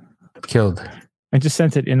 Yeah. Killed. I just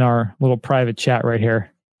sent it in our little private chat right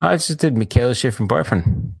here. I just did Michaela Schifrin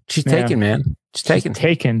boyfriend. She's taken, man. She's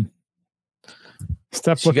taken.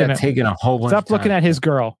 Stop looking at taken a whole bunch. Stop looking at his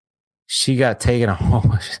girl. She got taken a whole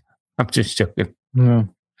bunch. I'm just joking. No.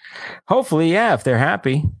 Hopefully, yeah, if they're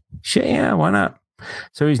happy. Shit, yeah, why not?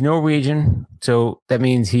 So he's Norwegian. So that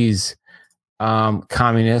means he's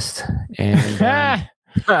communist. And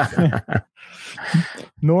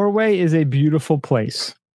Norway is a beautiful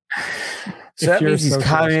place. So that means he's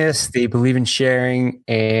communist. They believe in sharing,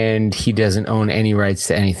 and he doesn't own any rights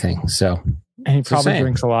to anything. So, and he probably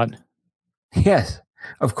drinks a lot. Yes,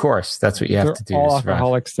 of course. That's what you have to do. All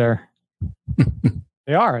alcoholics there.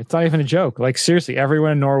 They are. It's not even a joke. Like, seriously,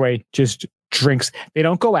 everyone in Norway just drinks. They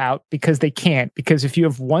don't go out because they can't. Because if you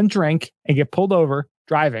have one drink and get pulled over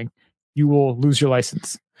driving, you will lose your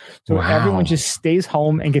license. So everyone just stays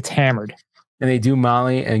home and gets hammered. And they do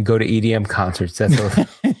Molly and go to EDM concerts. That's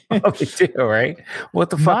what they do, right?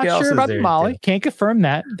 What the fuck else is there? Not sure about Molly. Can't confirm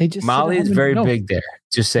that. They just Molly is very big there.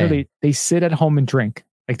 Just saying. No, they sit at home and drink.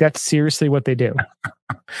 Like, that's seriously what they do.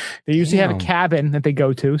 They usually have a cabin that they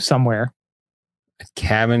go to somewhere. A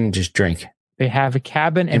cabin, just drink. They have a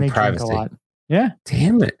cabin and they drink a lot. Yeah.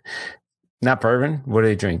 Damn it. Not bourbon. What do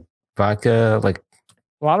they drink? Vodka, like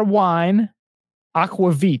a lot of wine.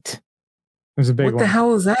 Aquavit was a big one. What the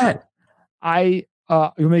hell is that? I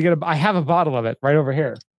have a bottle of it right over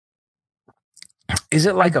here. Is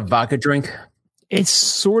it like a vodka drink? It's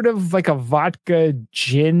sort of like a vodka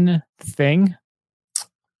gin thing.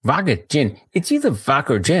 Vodka gin. It's either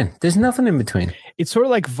vodka or gin. There's nothing in between. It's sort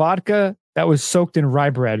of like vodka that was soaked in rye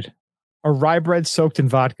bread, or rye bread soaked in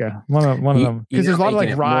vodka. One of them. Because there's a lot of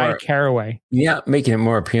like rye caraway. Yeah, making it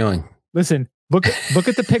more appealing. Listen, look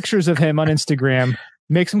at the pictures of him on Instagram.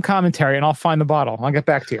 Make some commentary, and I'll find the bottle. I'll get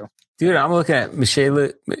back to you. Dude, I'm looking at Michaela.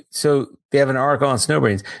 So they have an article on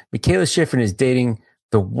Snowbrains. Michaela Schifrin is dating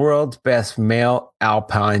the world's best male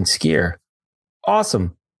alpine skier.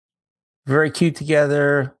 Awesome. Very cute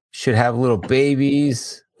together. Should have little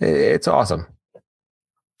babies. It's awesome.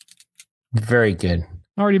 Very good.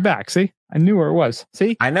 Already back. See? I knew where it was.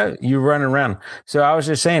 See? I know. You're running around. So I was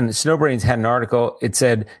just saying, Snowbrains had an article. It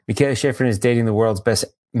said, Michaela Schifrin is dating the world's best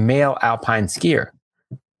male alpine skier.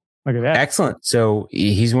 Look at that. Excellent. So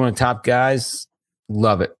he's one of the top guys.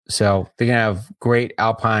 Love it. So they're going to have great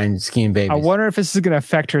alpine skiing babies. I wonder if this is going to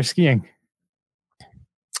affect her skiing.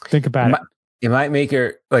 Think about it. It might make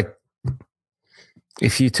her, like,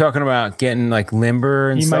 if you're talking about getting like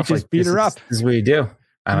limber and he stuff, might just like, beat her up. This is what you do.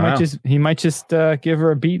 I don't know. He might just give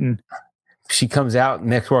her a beating. She comes out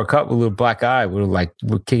next World Cup with a little black eye. We're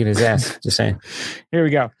kicking his ass. Just saying. Here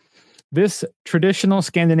we go. This traditional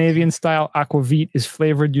Scandinavian style aquavit is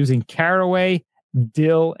flavored using caraway,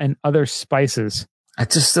 dill, and other spices. It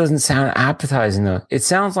just doesn't sound appetizing though. It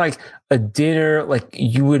sounds like a dinner, like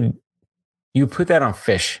you put that on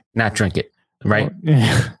fish, not drink it, right?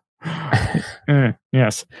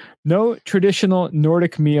 Yes. No traditional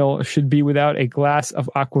Nordic meal should be without a glass of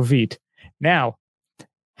aquavit. Now,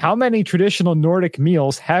 how many traditional Nordic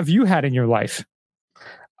meals have you had in your life?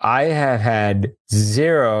 I have had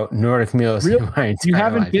 0 Nordic meals in my entire life. You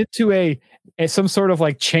haven't been to some sort of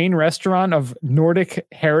like chain restaurant of Nordic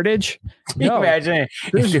heritage? Can you imagine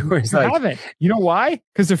if there was like... haven't. You know why?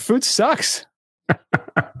 Because their food sucks.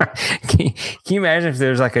 Can you imagine if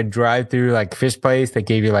there's like a drive-through like fish place that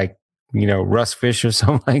gave you like rust fish or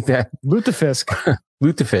something like that. Lutefisk.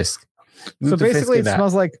 Lutefisk. So basically, it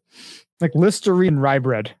smells like Listerine rye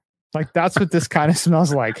bread. Like that's what this kind of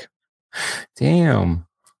smells like. Damn.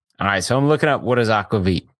 All right, so I'm looking up what is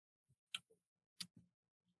aquavit.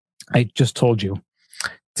 I just told you.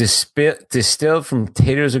 Distilled from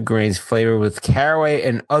potatoes or grains, flavored with caraway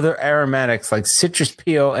and other aromatics like citrus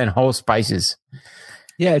peel and whole spices.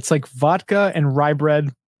 Yeah, it's like vodka and rye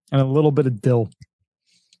bread and a little bit of dill.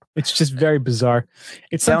 It's just very bizarre.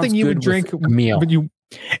 It's something you would drink a meal. But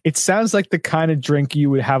it sounds like the kind of drink you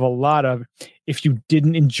would have a lot of if you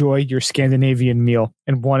didn't enjoy your Scandinavian meal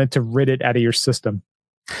and wanted to rid it out of your system.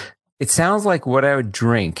 It sounds like what I would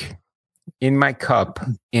drink in my cup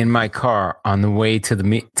in my car on the way to the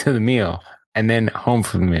meal and then home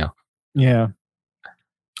from the meal. Yeah.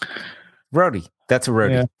 Roadie. That's a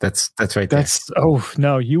roadie. Yeah. That's right there. Oh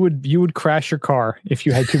no, you would crash your car if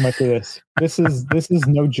you had too much of this. This is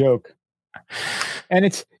no joke. And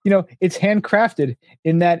it's handcrafted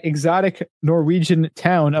in that exotic Norwegian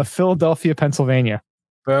town of Philadelphia, Pennsylvania.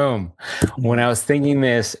 Boom. When I was thinking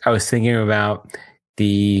this, I was thinking about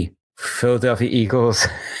the Philadelphia Eagles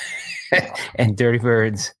and Dirty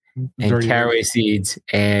Birds and caraway seeds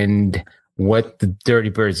and what the Dirty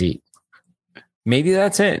Birds eat. Maybe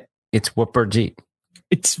that's it. It's what birds eat.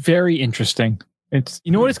 It's very interesting. It's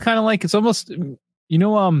what it's kind of like. It's almost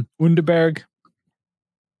Underberg.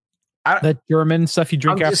 That German stuff you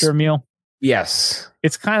drink after a meal. Yes,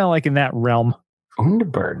 it's kind of like in that realm.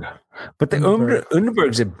 Underberg, but the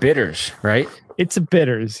Underberg's a bitters, right? It's a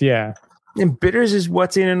bitters, yeah. And bitters is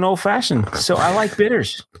what's in an old fashioned. So I like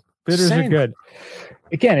bitters. Bitters are good.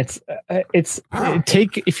 Again,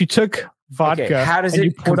 if you took vodka, okay, how does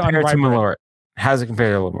it compare to Malort? How does it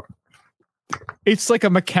compare to Malort? It's like a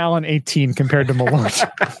Macallan 18 compared to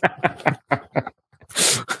Malort.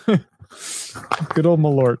 Good old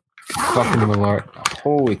Malort. Fucking Malort.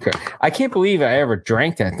 Holy crap. I can't believe I ever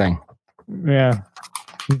drank that thing. Yeah,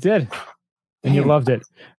 you did. And you loved it.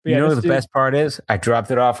 But you know what the best part is? I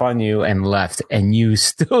dropped it off on you and left, and you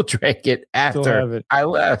still drank it after I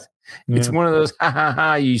left. Yeah. It's one of those,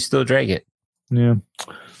 you still drank it. Yeah.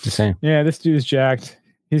 Just saying. Yeah, this dude's jacked.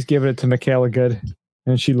 He's giving it to Michaela good,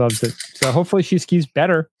 and she loves it. So hopefully she skis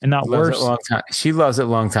better and not worse. It long time. She loves it a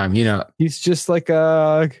long time. He's just like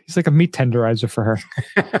a meat tenderizer for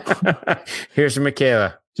her. Here's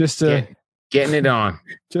Michaela. Just getting it on.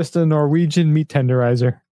 Just a Norwegian meat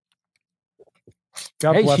tenderizer.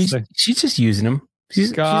 God bless her. She's just using him.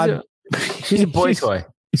 She's a boy toy.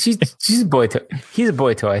 She's a boy toy. He's a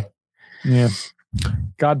boy toy. Yeah.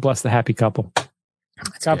 God bless the happy couple.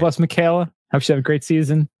 God bless Michaela. Hope she have a great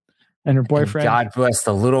season. And her boyfriend. And God bless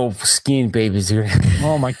the little skiing babies.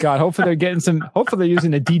 Oh my God. Hopefully they're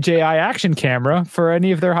using a DJI action camera for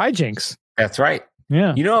any of their hijinks. That's right.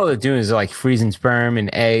 Yeah. All they're doing is like freezing sperm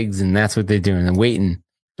and eggs, and that's what they're doing. They're waiting.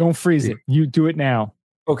 Don't freeze it. You do it now.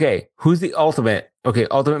 Okay. Who's the ultimate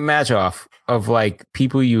match off of like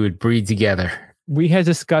people you would breed together? We had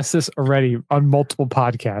discussed this already on multiple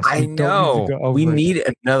podcasts. I know. We need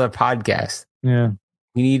another podcast. Yeah.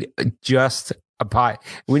 We need just a pod.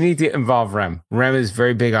 We need to involve Rem. Rem is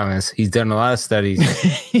very big on this. He's done a lot of studies.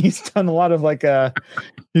 He's done a lot of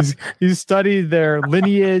he's studied their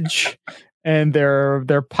lineage and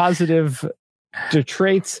their positive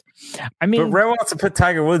traits. I mean, but Rem wants to put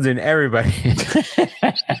Tiger Woods in everybody.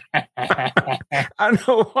 I don't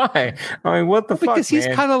know why. I mean, what the fuck? Because he's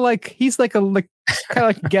kind of like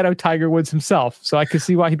ghetto Tiger Woods himself. So I could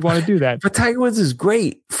see why he'd want to do that. But Tiger Woods is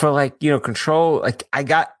great for control. Like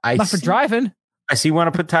not for driving. I see you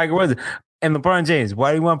want to put Tiger Woods and LeBron James.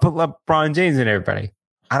 Why do you want to put LeBron James in everybody?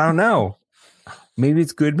 I don't know. Maybe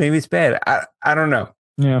it's good. Maybe it's bad. I don't know.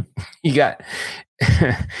 Yeah. You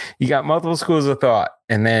got multiple schools of thought.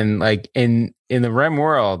 And then like in the REM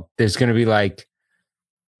world, there's going to be like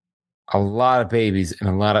a lot of babies and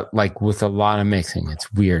a lot of with a lot of mixing.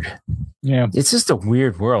 It's weird. Yeah. It's just a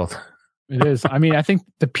weird world. It is. I mean, I think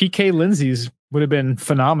the PK Lindsays would have been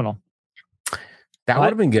phenomenal. That would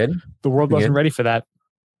have been good. The world wasn't ready for that.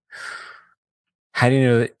 How do you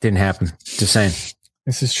know it didn't happen? Just saying.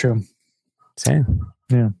 This is true. Saying.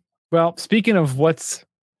 Yeah. Well, speaking of what's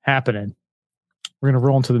happening, we're going to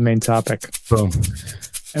roll into the main topic. Boom.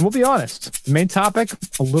 And we'll be honest, the main topic,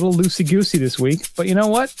 a little loosey-goosey this week, but you know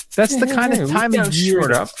what? That's the kind of time of year.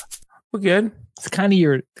 We're good. It's the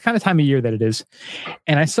kind of time of year that it is.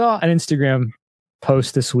 And I saw an Instagram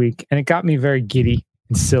post this week, and it got me very giddy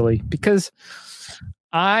and silly because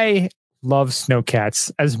I love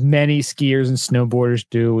snowcats, as many skiers and snowboarders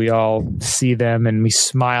do. We all see them and we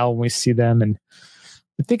smile when we see them. And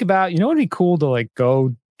we think about, it would be cool to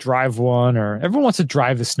go drive one, or everyone wants to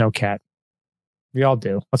drive the Snowcat. We all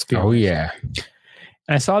do. Let's be honest. Yeah.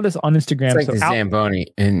 And I saw this on Instagram. It's like the Zamboni,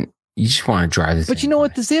 and you just want to drive this. But you know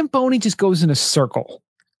what? The Zamboni just goes in a circle.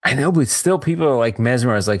 I know, but still people are like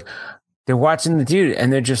mesmerized. Like they're watching the dude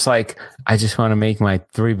and they're just like, I just want to make my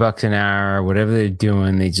 $3 an hour, whatever they're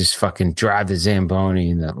doing. They just fucking drive the Zamboni.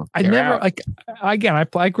 And I never out. like, again,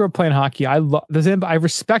 I grew up playing hockey. I love the Zamboni. I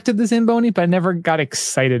respected the Zamboni, but I never got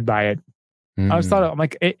excited by it. I always thought, I'm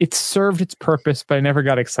like, it served its purpose, but I never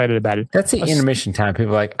got excited about it. That's the intermission time.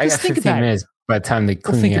 People are like, I got 15 minutes by the time they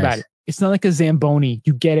clean think about it. It's not like a Zamboni.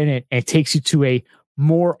 You get in it and it takes you to a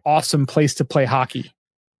more awesome place to play hockey.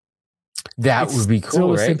 That would be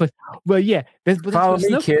cool, right? Well, yeah. Follow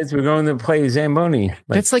me, kids. We're going to play Zamboni.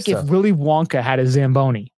 That's like if Willy Wonka had a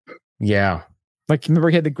Zamboni. Yeah. Like, remember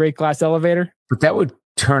he had the great glass elevator? But that would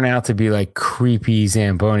turn out to be like creepy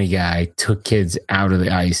Zamboni guy took kids out of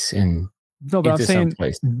the ice and no, but I'm saying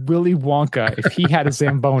Willy Wonka, if he had a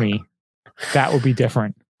Zamboni, that would be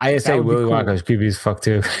different. I say Willy Wonka was creepy as fuck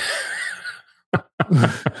too.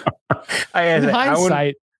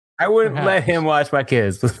 I wouldn't let him watch my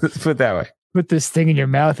kids. Let's put it that way. Put this thing in your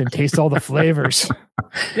mouth and taste all the flavors.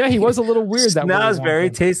 Yeah, he was a little weird. That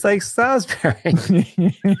Snosberry tastes like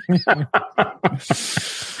Snosberry.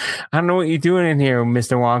 I don't know what you're doing in here,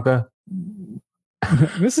 Mr. Wonka.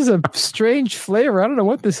 This is a strange flavor. I don't know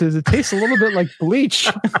what this is. It tastes a little bit like bleach.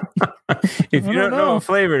 If you don't know what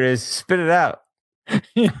flavor it is, spit it out.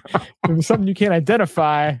 If it's something you can't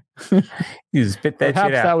identify, you spit that shit out.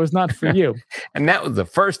 Perhaps that was not for you. And that was the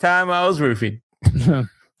first time I was roofied.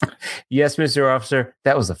 Yes, Mr. Officer,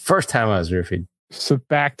 that was the first time I was roofied. So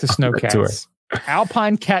back to Snowcats.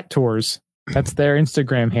 Alpine Cat Tours. That's their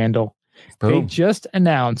Instagram handle. Boom. They just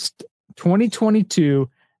announced 2022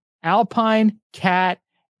 Alpine Cat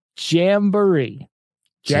Jamboree.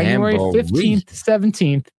 January 15th,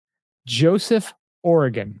 17th, Joseph,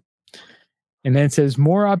 Oregon. And then it says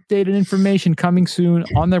more updated information coming soon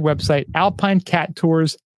on their website,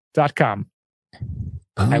 alpinecattours.com.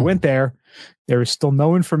 I went there. There was still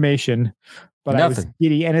no information, but I was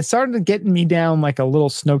giddy. And it started getting me down like a little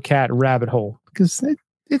Snowcat rabbit hole because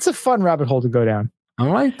it's a fun rabbit hole to go down. I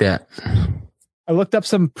like that. I looked up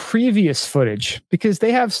some previous footage because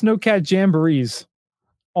they have Snowcat jamborees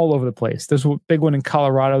all over the place. There's a big one in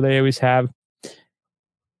Colorado they always have.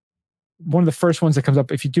 One of the first ones that comes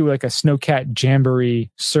up, if you do like a Snowcat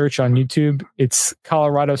Jamboree search on YouTube, it's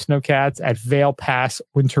Colorado Snowcats at Vail Pass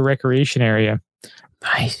Winter Recreation Area.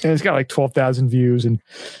 Nice. And it's got like 12,000 views, and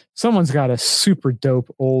someone's got a super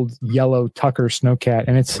dope old yellow Tucker Snowcat,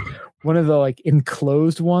 and it's one of the like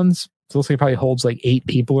enclosed ones. So it looks like it probably holds like 8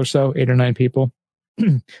 people or so, 8 or 9 people.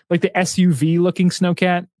 Like the SUV looking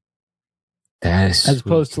Snowcat. That is as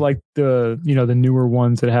opposed to like the, you know, the newer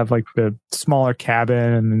ones that have like the smaller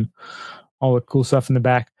cabin and all the cool stuff in the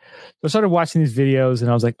back. So I started watching these videos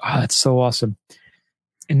and I was like, oh, that's so awesome.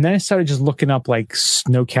 And then I started just looking up like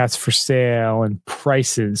Snowcats for sale and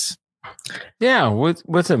prices. Yeah.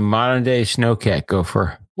 What's a modern day Snowcat go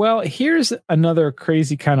for? Well, here's another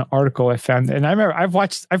crazy kind of article I found. And I remember I've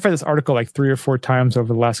read this article like 3 or 4 times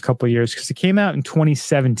over the last couple of years because it came out in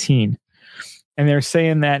 2017. And they're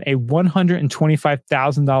saying that a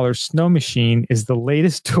 $125,000 snow machine is the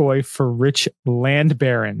latest toy for rich land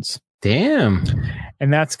barons. Damn.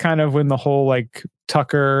 And that's kind of when the whole like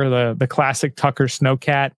Tucker, the classic Tucker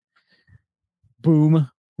Snowcat boom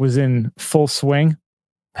was in full swing.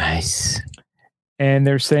 Nice. And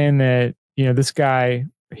they're saying that, you know, this guy,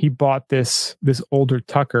 he bought this older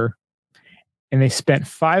Tucker and they spent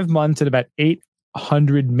 5 months at about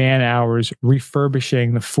 800 man hours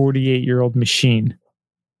refurbishing the 48-year-old machine.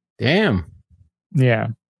 Damn. Yeah.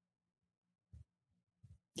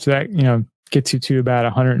 So that, you know, gets you to about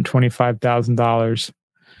 $125,000.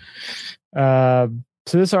 So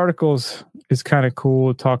this article is kind of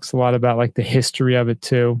cool. It talks a lot about like the history of it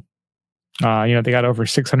too. You know, they got over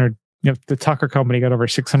 600, you know, the Tucker company got over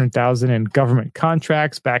 600,000 in government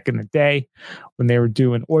contracts back in the day when they were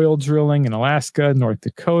doing oil drilling in Alaska, North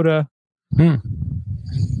Dakota.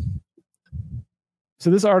 So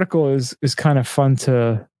this article is kind of fun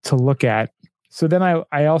to look at. So then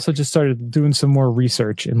I also just started doing some more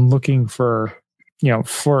research and looking for, you know,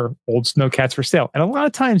 for old Snowcats for sale. And a lot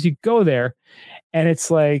of times you go there and it's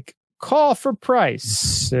like call for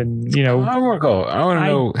price, and you know, I want to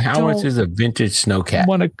know how much is a vintage Snowcat. I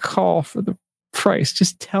want to call for the price.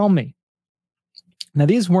 Just tell me. Now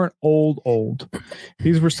these weren't old.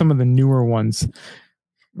 These were some of the newer ones.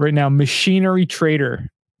 Right now,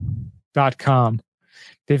 machinerytrader.com.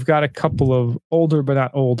 They've got a couple of older but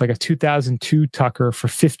not old, like a 2002 Tucker for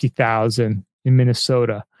 $50,000 in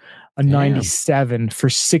Minnesota, a 97 for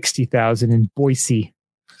 $60,000 in Boise.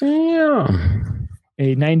 Damn.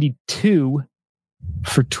 A 92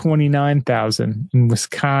 for $29,000 in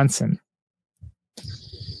Wisconsin.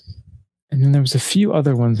 And then there was a few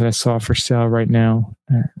other ones that I saw for sale right now.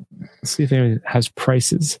 Let's see if it has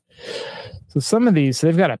prices. So some of these,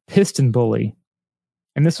 they've got a piston bully.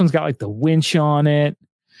 And this one's got like the winch on it.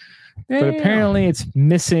 But apparently it's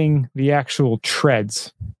missing the actual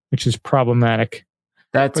treads, which is problematic.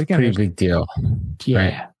 That's a pretty big deal. Yeah.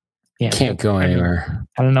 Right? Yeah. Can't go anywhere.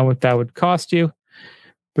 I don't know what that would cost you.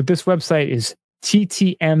 But this website is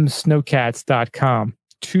ttmsnowcats.com.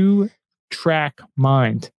 2-track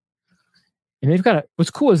mind. And they've got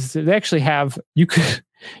what's cool is they actually have, you can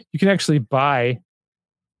actually buy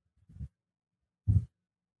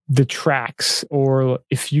the tracks, or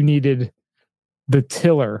if you needed the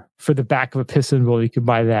tiller for the back of a piston bully, you could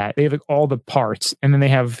buy that. They have like all the parts, and then they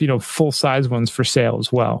have, full size ones for sale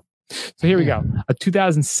as well. So here we go. A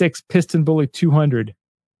 2006 piston bully 200,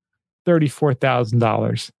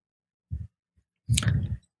 $34,000.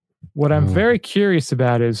 What I'm very curious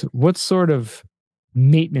about is what sort of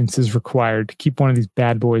maintenance is required to keep one of these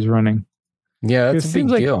bad boys running. Yeah, that's a big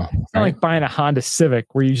deal. It's not like buying a Honda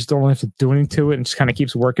Civic where you just don't have to do anything to it and just kind of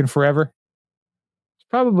keeps working forever. There's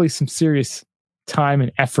probably some serious time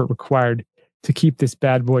and effort required to keep this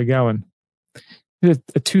bad boy going. A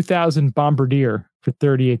 2000 Bombardier for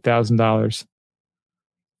 $38,000.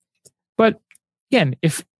 But again,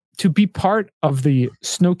 if to be part of the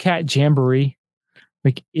Snowcat Jamboree,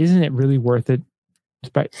 isn't it really worth it? It's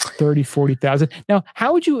about 30, 40,000. Now,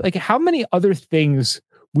 how would you how many other things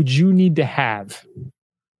would you need to have?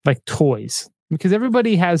 Like toys? Because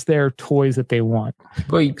everybody has their toys that they want.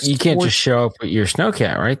 Well, you can't just show up with your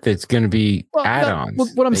Snowcat, right? That's going to be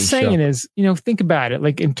add-ons. What I'm saying is, think about it,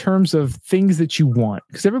 in terms of things that you want,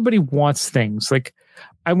 because everybody wants things.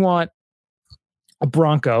 I want a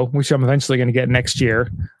Bronco, which I'm eventually going to get next year.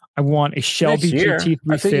 I want a Shelby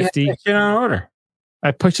GT350. On order.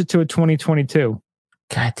 I pushed it to a 2022.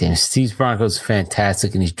 God damn, Steve's Bronco's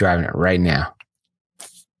fantastic, and he's driving it right now.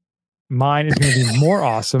 Mine is going to be more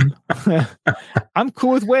awesome. I'm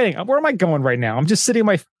cool with waiting. Where am I going right now? I'm just sitting in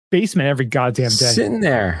my basement every goddamn day. Sitting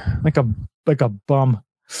there. Like a bum.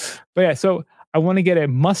 But yeah, so I want to get a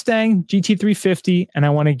Mustang GT350 and I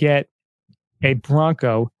want to get a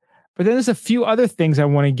Bronco. But then there's a few other things I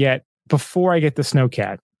want to get before I get the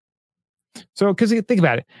Snowcat. So, because think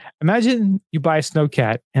about it. Imagine you buy a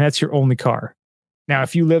Snowcat and that's your only car. Now,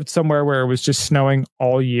 if you lived somewhere where it was just snowing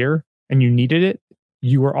all year and you needed it,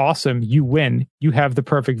 you were awesome. You win. You have the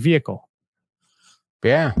perfect vehicle.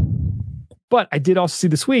 Yeah. But I did also see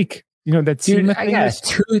this week, that SEMA thing. I got a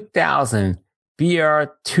 2000 BR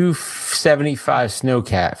 275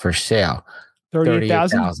 Snowcat for sale.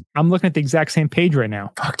 38,000. I'm looking at the exact same page right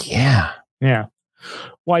now. Fuck yeah. Yeah.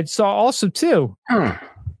 Well, I saw also too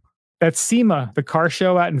that SEMA, the car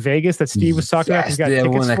show out in Vegas that Steve was talking about. Do they have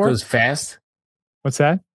one that goes fast? What's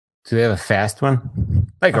that? Do they have a fast one?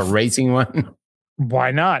 Like a racing one?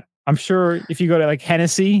 Why not? I'm sure if you go to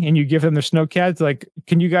Hennessy and you give them their Snowcats,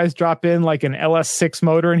 can you guys drop in an LS6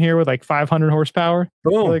 motor in here with 500 horsepower?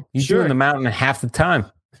 Boom. You're doing the mountain half the time.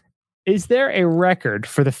 Is there a record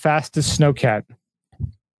for the fastest Snowcat?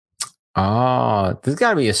 Oh, there's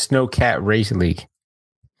got to be a Snowcat Race League.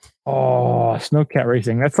 Oh, Snowcat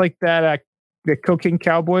Racing. That's like that the Cocaine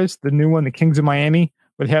Cowboys, the new one, the Kings of Miami,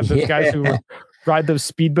 would have those guys who ride those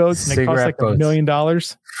speedboats and they cost $1 million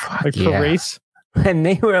per race. And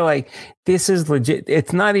they were this is legit.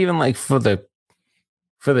 It's not even for the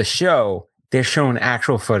show. They're showing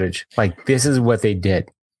actual footage. This is what they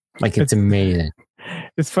did. It's amazing.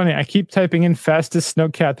 It's funny. I keep typing in fastest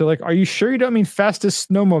Snowcat. They're like, are you sure you don't mean fastest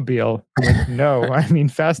snowmobile? I'm like, no, I mean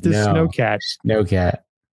fastest Snowcat. Snowcat.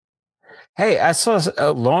 Hey, I saw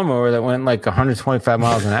a lawnmower that went 125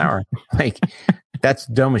 miles an hour. That's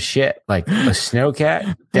dumb as shit. A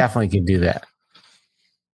Snowcat definitely could do that.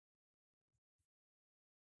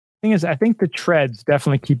 Thing is, I think the treads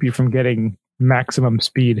definitely keep you from getting maximum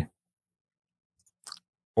speed.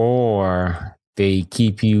 Or they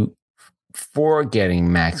keep you for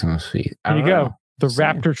getting maximum speed. There you go. The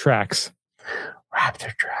Raptor tracks.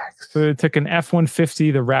 Raptor tracks. So they took an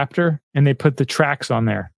F-150, the Raptor, and they put the tracks on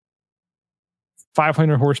there.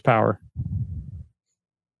 500 horsepower.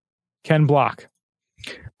 Ken Block.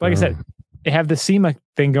 But like I said, they have the SEMA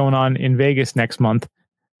thing going on in Vegas next month,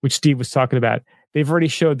 which Steve was talking about. They've already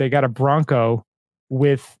showed they got a Bronco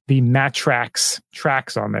with the Matrax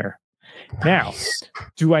tracks on there. Nice. Now,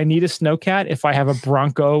 do I need a Snowcat if I have a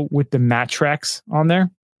Bronco with the Matrax on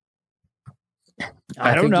there?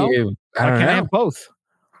 I don't know. Why can't I have both?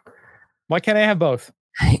 Why can't I have both?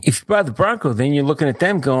 If you buy the Bronco, then you're looking at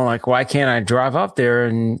them going like, why can't I drive up there?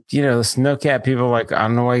 And, the snowcat people are like, I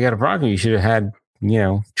don't know why you got a Bronco. You should have had,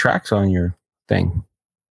 tracks on your thing.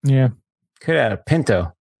 Yeah. Could have had a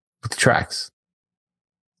Pinto with tracks.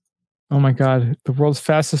 Oh my God. The world's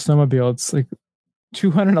fastest snowmobile. It's like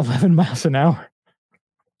 211 miles an hour.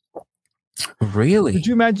 Really? Could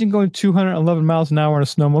you imagine going 211 miles an hour in a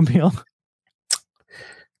snowmobile?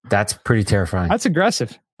 That's pretty terrifying. That's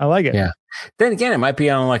aggressive. I like it. Yeah. Then again, it might be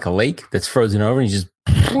on like a lake that's frozen over and you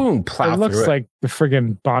just boom, plow it looks through like the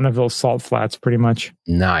friggin' Bonneville salt flats, pretty much.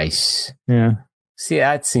 Nice. Yeah. See,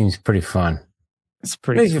 that seems pretty fun. It's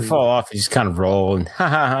pretty. If you fall off, you just kind of roll and ha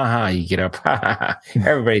ha ha ha. You get up. Ha ha ha.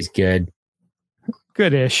 Everybody's good.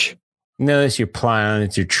 Good-ish. Notice you're plowing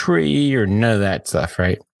into your tree or none of that stuff,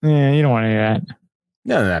 right? Yeah, you don't want any of that.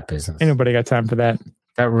 None of that business. Ain't nobody got time for that.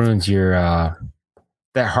 That ruins your.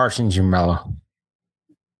 That harshens your mellow.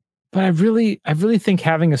 But I really think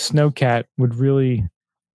having a snowcat would really,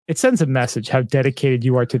 it sends a message how dedicated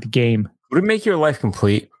you are to the game. Would it make your life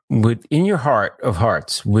complete? In your heart of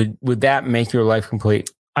hearts, would that make your life complete?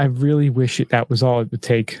 I really wish that was all it would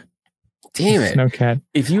take. Damn it. Snowcat.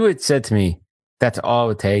 If you had said to me, that's all it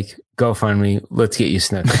would take, GoFundMe, let's get you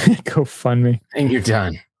Snowcat. GoFundMe. And you're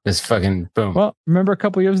done. Just fucking boom. Well, remember a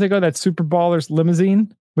couple years ago, that Super Ballers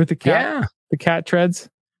limousine with the cat? Yeah. The cat treads?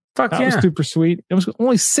 Fuck that yeah. was super sweet. It was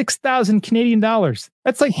only 6,000 Canadian dollars.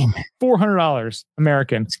 That's like $400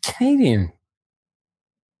 American. It's Canadian.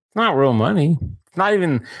 It's not real money. It's not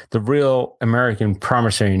even the real American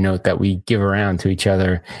promissory note that we give around to each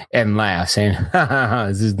other and laugh, saying, ha, ha, ha,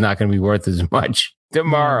 this is not going to be worth as much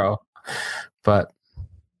tomorrow. But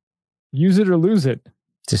use it or lose it.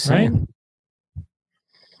 Just saying. Right?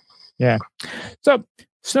 Yeah. So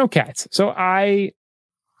snowcats. So I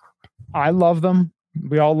love them.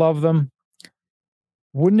 We all love them.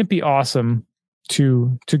 Wouldn't it be awesome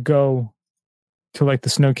to go to like the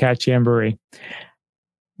Snowcat Jamboree?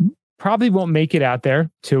 Probably won't make it out there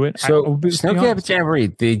to it. So Snowcat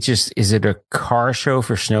Jamboree, is it a car show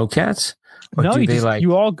for snowcats? Or no,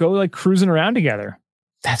 you all go like cruising around together.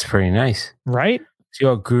 That's pretty nice. Right? So you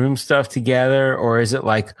all groom stuff together, or is it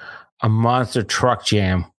like a monster truck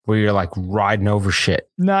jam where you're like riding over shit?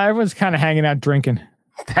 No, everyone's kind of hanging out drinking.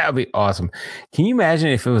 That would be awesome. Can you imagine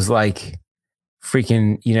if it was like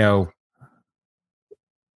freaking,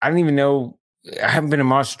 I don't even know. I haven't been to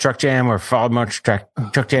Monster Truck Jam or followed Monster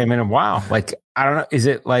Truck Jam in a while. Like, I don't know. Is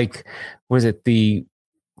it like, was it the,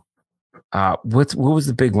 what was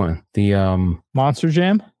the big one? The, Monster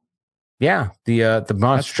Jam? Yeah. The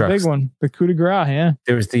Monster Truck. The big one. The coup de grace. Yeah.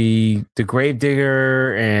 There was the Grave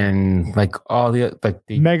Digger and like all the, like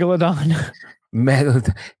the Megalodon.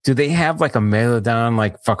 Do they have like a Megalodon,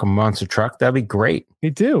 like fucking monster truck? That'd be great. They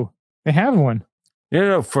do. They have one.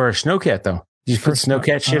 No, for a snowcat though. You just put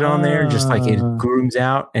snowcat shit on there, just like it grooms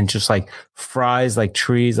out and just like fries like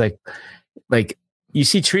trees, like you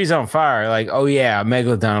see trees on fire, like, oh yeah,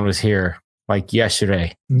 Megalodon was here like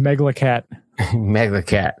yesterday. Megalacat.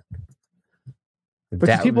 Megalacat. But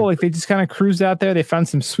the people like they just kind of cruised out there. They found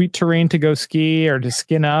some sweet terrain to go ski or to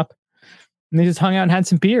skin up. And they just hung out and had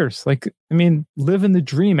some beers. Like, I mean, living the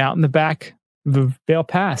dream out in the back of the Vail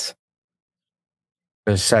Pass.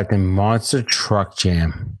 It's like the Monster Truck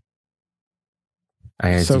Jam.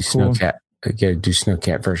 I gotta do Snowcat. I gotta do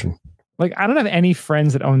Snowcat version. Like, I don't have any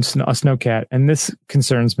friends that own a Snowcat, and this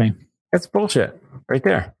concerns me. That's bullshit, right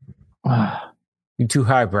there. You too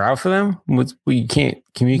highbrow for them? You can't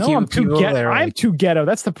communicate with people. I'm too ghetto.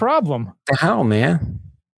 That's the problem. The hell, man.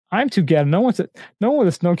 I'm too ghetto. No one with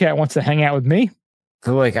a Snowcat wants to hang out with me.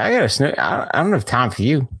 They're like, I don't have time for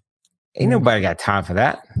you. Ain't nobody got time for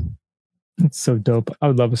that. It's so dope. I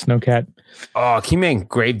would love a Snowcat. Oh, can you make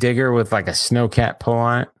Grave Digger with like a Snowcat pull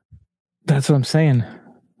on it? That's what I'm saying.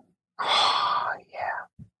 Oh,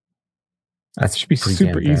 yeah. That should be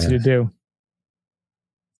super easy to do.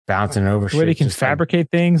 Bouncing over shit. The way they can fabricate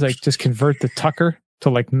things, like just convert the Tucker to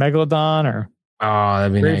like Megalodon or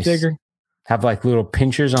that'd be Grave nice. Digger. Have like little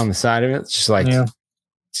pinchers on the side of it. It's just like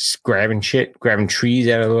just grabbing trees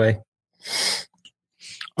out of the way.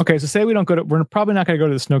 Okay, so say we're probably not going to go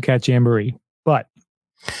to the Snowcat Jamboree, but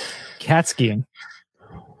cat skiing.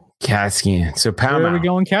 Cat skiing. So Powder Mountain. Where are we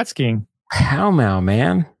going cat skiing? Powder Mountain,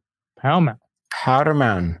 man. Powder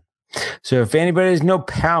Mountain. So if anybody doesn't know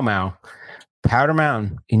Powder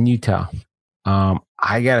Mountain in Utah,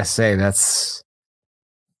 I gotta say that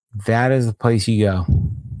is the place you go.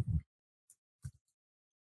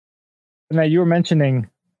 Now you were mentioning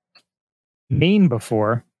Maine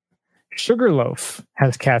before. Sugarloaf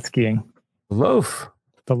has cat skiing. The Louf.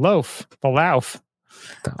 I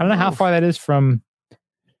don't know how far that is from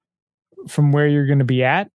from where you're going to be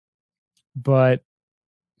at, but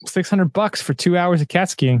 $600 for 2 hours of cat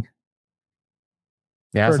skiing.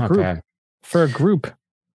 Yeah, that's not bad. For a group.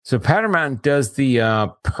 So Powder Mountain does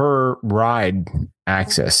the per ride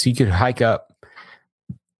access. So you could hike up,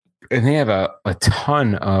 and they have a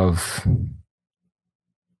ton of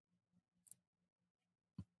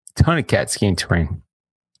cat skiing terrain.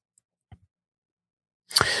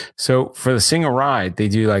 So for the single ride, they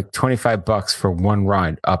do like $25 for one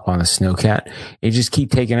ride up on the Snowcat. You just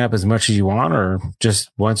keep taking up as much as you want, or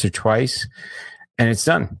just once or twice, and it's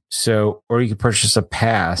done. So, or you can purchase a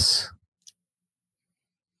pass,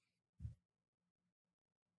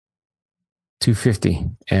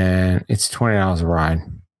 $250, and it's $20 a ride.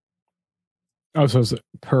 Oh, so it's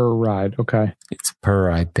per ride. Okay, it's a per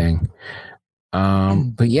ride thing.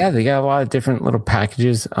 But yeah, they got a lot of different little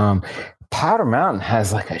packages. Powder Mountain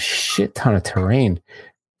has like a shit ton of terrain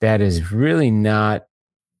that is really not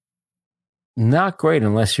great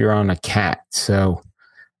unless you're on a cat. So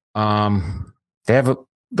they have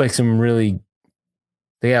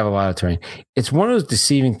they have a lot of terrain. It's one of those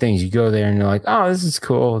deceiving things. You go there and you're like, oh, this is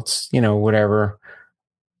cool. It's, whatever.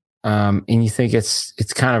 And you think it's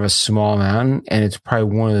kind of a small mountain, and it's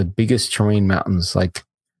probably one of the biggest terrain mountains like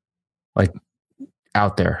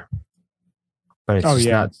out there. But it's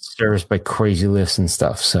not serviced by crazy lifts and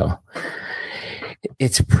stuff. So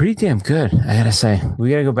it's pretty damn good, I gotta say. We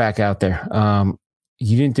gotta go back out there.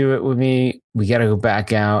 You didn't do it with me. We gotta go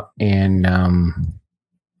back out, and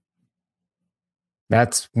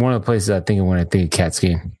that's one of the places I think of when I think of cat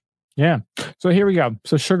skiing. Yeah. So here we go.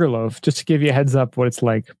 So Sugarloaf, just to give you a heads up what it's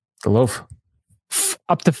like. The loaf.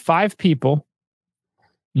 Up to 5 people,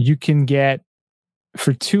 you can get,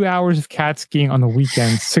 for 2 hours of cat skiing on the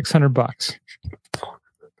weekend, $600.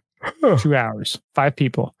 2 hours, 5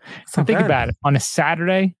 people. So think about it. On a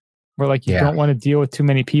Saturday, where like you don't want to deal with too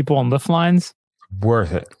many people on lift lines,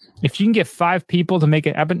 worth it. If you can get 5 people to make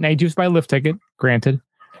it, now you just buy a lift ticket, granted.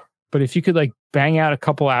 But if you could like bang out a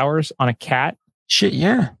couple hours on a cat, shit,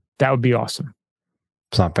 yeah, that would be awesome.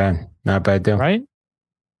 It's not bad. Not a bad deal, right?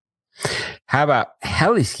 How about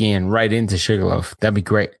heli skiing right into Sugarloaf? That'd be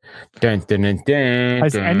great. Dun, dun, dun, dun,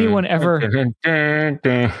 Has anyone ever?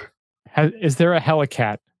 Is there a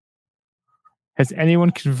helicat? Has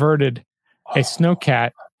anyone converted a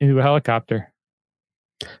snowcat into a helicopter?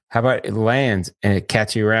 How about it lands and it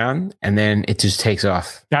catches you around and then it just takes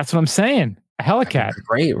off? That's what I'm saying. A helicat.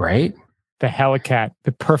 Great, right? The helicat,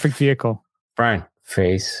 the perfect vehicle. Brian,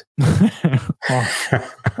 face.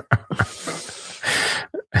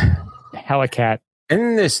 Helicat. And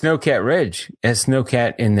then there's Snowcat Ridge. It has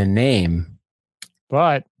Snowcat in the name.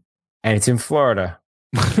 And it's in Florida.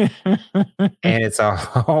 And it's a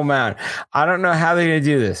whole mountain. I don't know how they're going to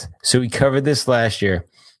do this. So we covered this last year.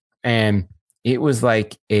 And it was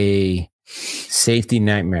like a safety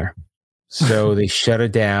nightmare. So they shut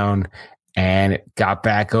it down and it got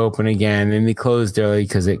back open again. And they closed early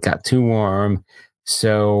because it got too warm.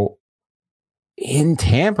 So in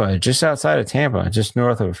Tampa, just outside of Tampa, just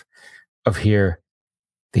north of here,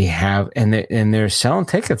 they have, and they're selling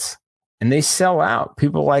tickets and they sell out.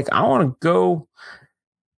 People are like, I want to go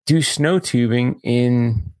do snow tubing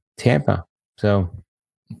in Tampa. So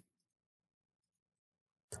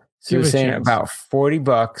they're saying about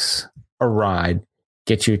 $40 a ride,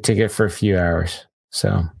 get you a ticket for a few hours.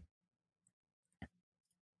 So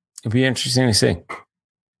it'd be interesting to see.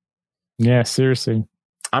 Yeah, seriously.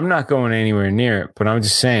 I'm not going anywhere near it, but I'm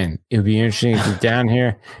just saying it would be interesting if you're down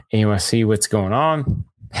here and you want to see what's going on.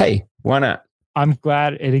 Hey, why not? I'm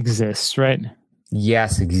glad it exists, right?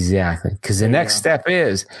 Yes, exactly. Because the next step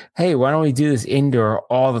is, hey, why don't we do this indoor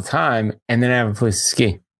all the time and then have a place to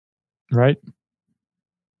ski? Right.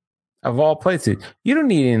 Of all places, you don't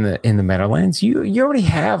need it in the Meadowlands. You already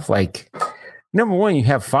have, like, number one, you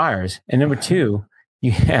have fires, and number two,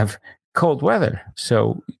 you have cold weather.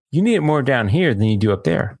 So you need it more down here than you do up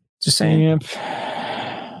there. Just saying. Yep.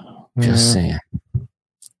 Just saying.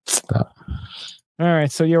 But. All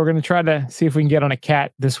right. So, we're going to try to see if we can get on a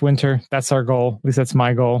cat this winter. That's our goal. At least that's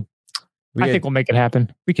my goal. I think we'll make it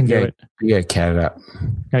happen. We can do it. We got to cat it up.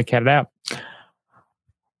 Got to cat it out.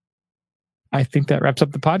 I think that wraps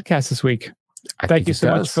up the podcast this week. Thank you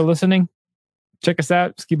so much for listening. Check us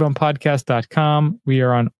out, skibumpodcast.com. We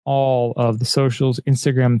are on all of the socials,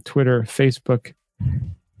 Instagram, Twitter, Facebook.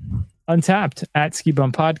 Untapped at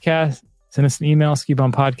Skibum Podcast. Send us an email,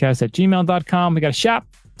 skibumpodcast@gmail.com. We got a shop,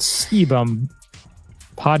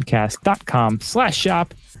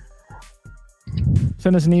 skibumpodcast.com/shop.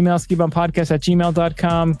 Send us an email,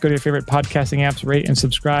 skibumpodcast@gmail.com. Go to your favorite podcasting apps, rate and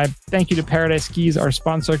subscribe. Thank you to Paradise Skis, our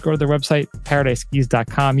sponsor. Go to their website,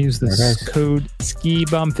 paradiseskis.com. Use the code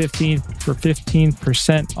SKIBUM15 for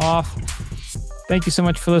 15% off. Thank you so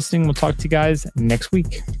much for listening. We'll talk to you guys next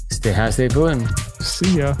week. Stay high, stay balloon.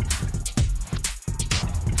 See ya.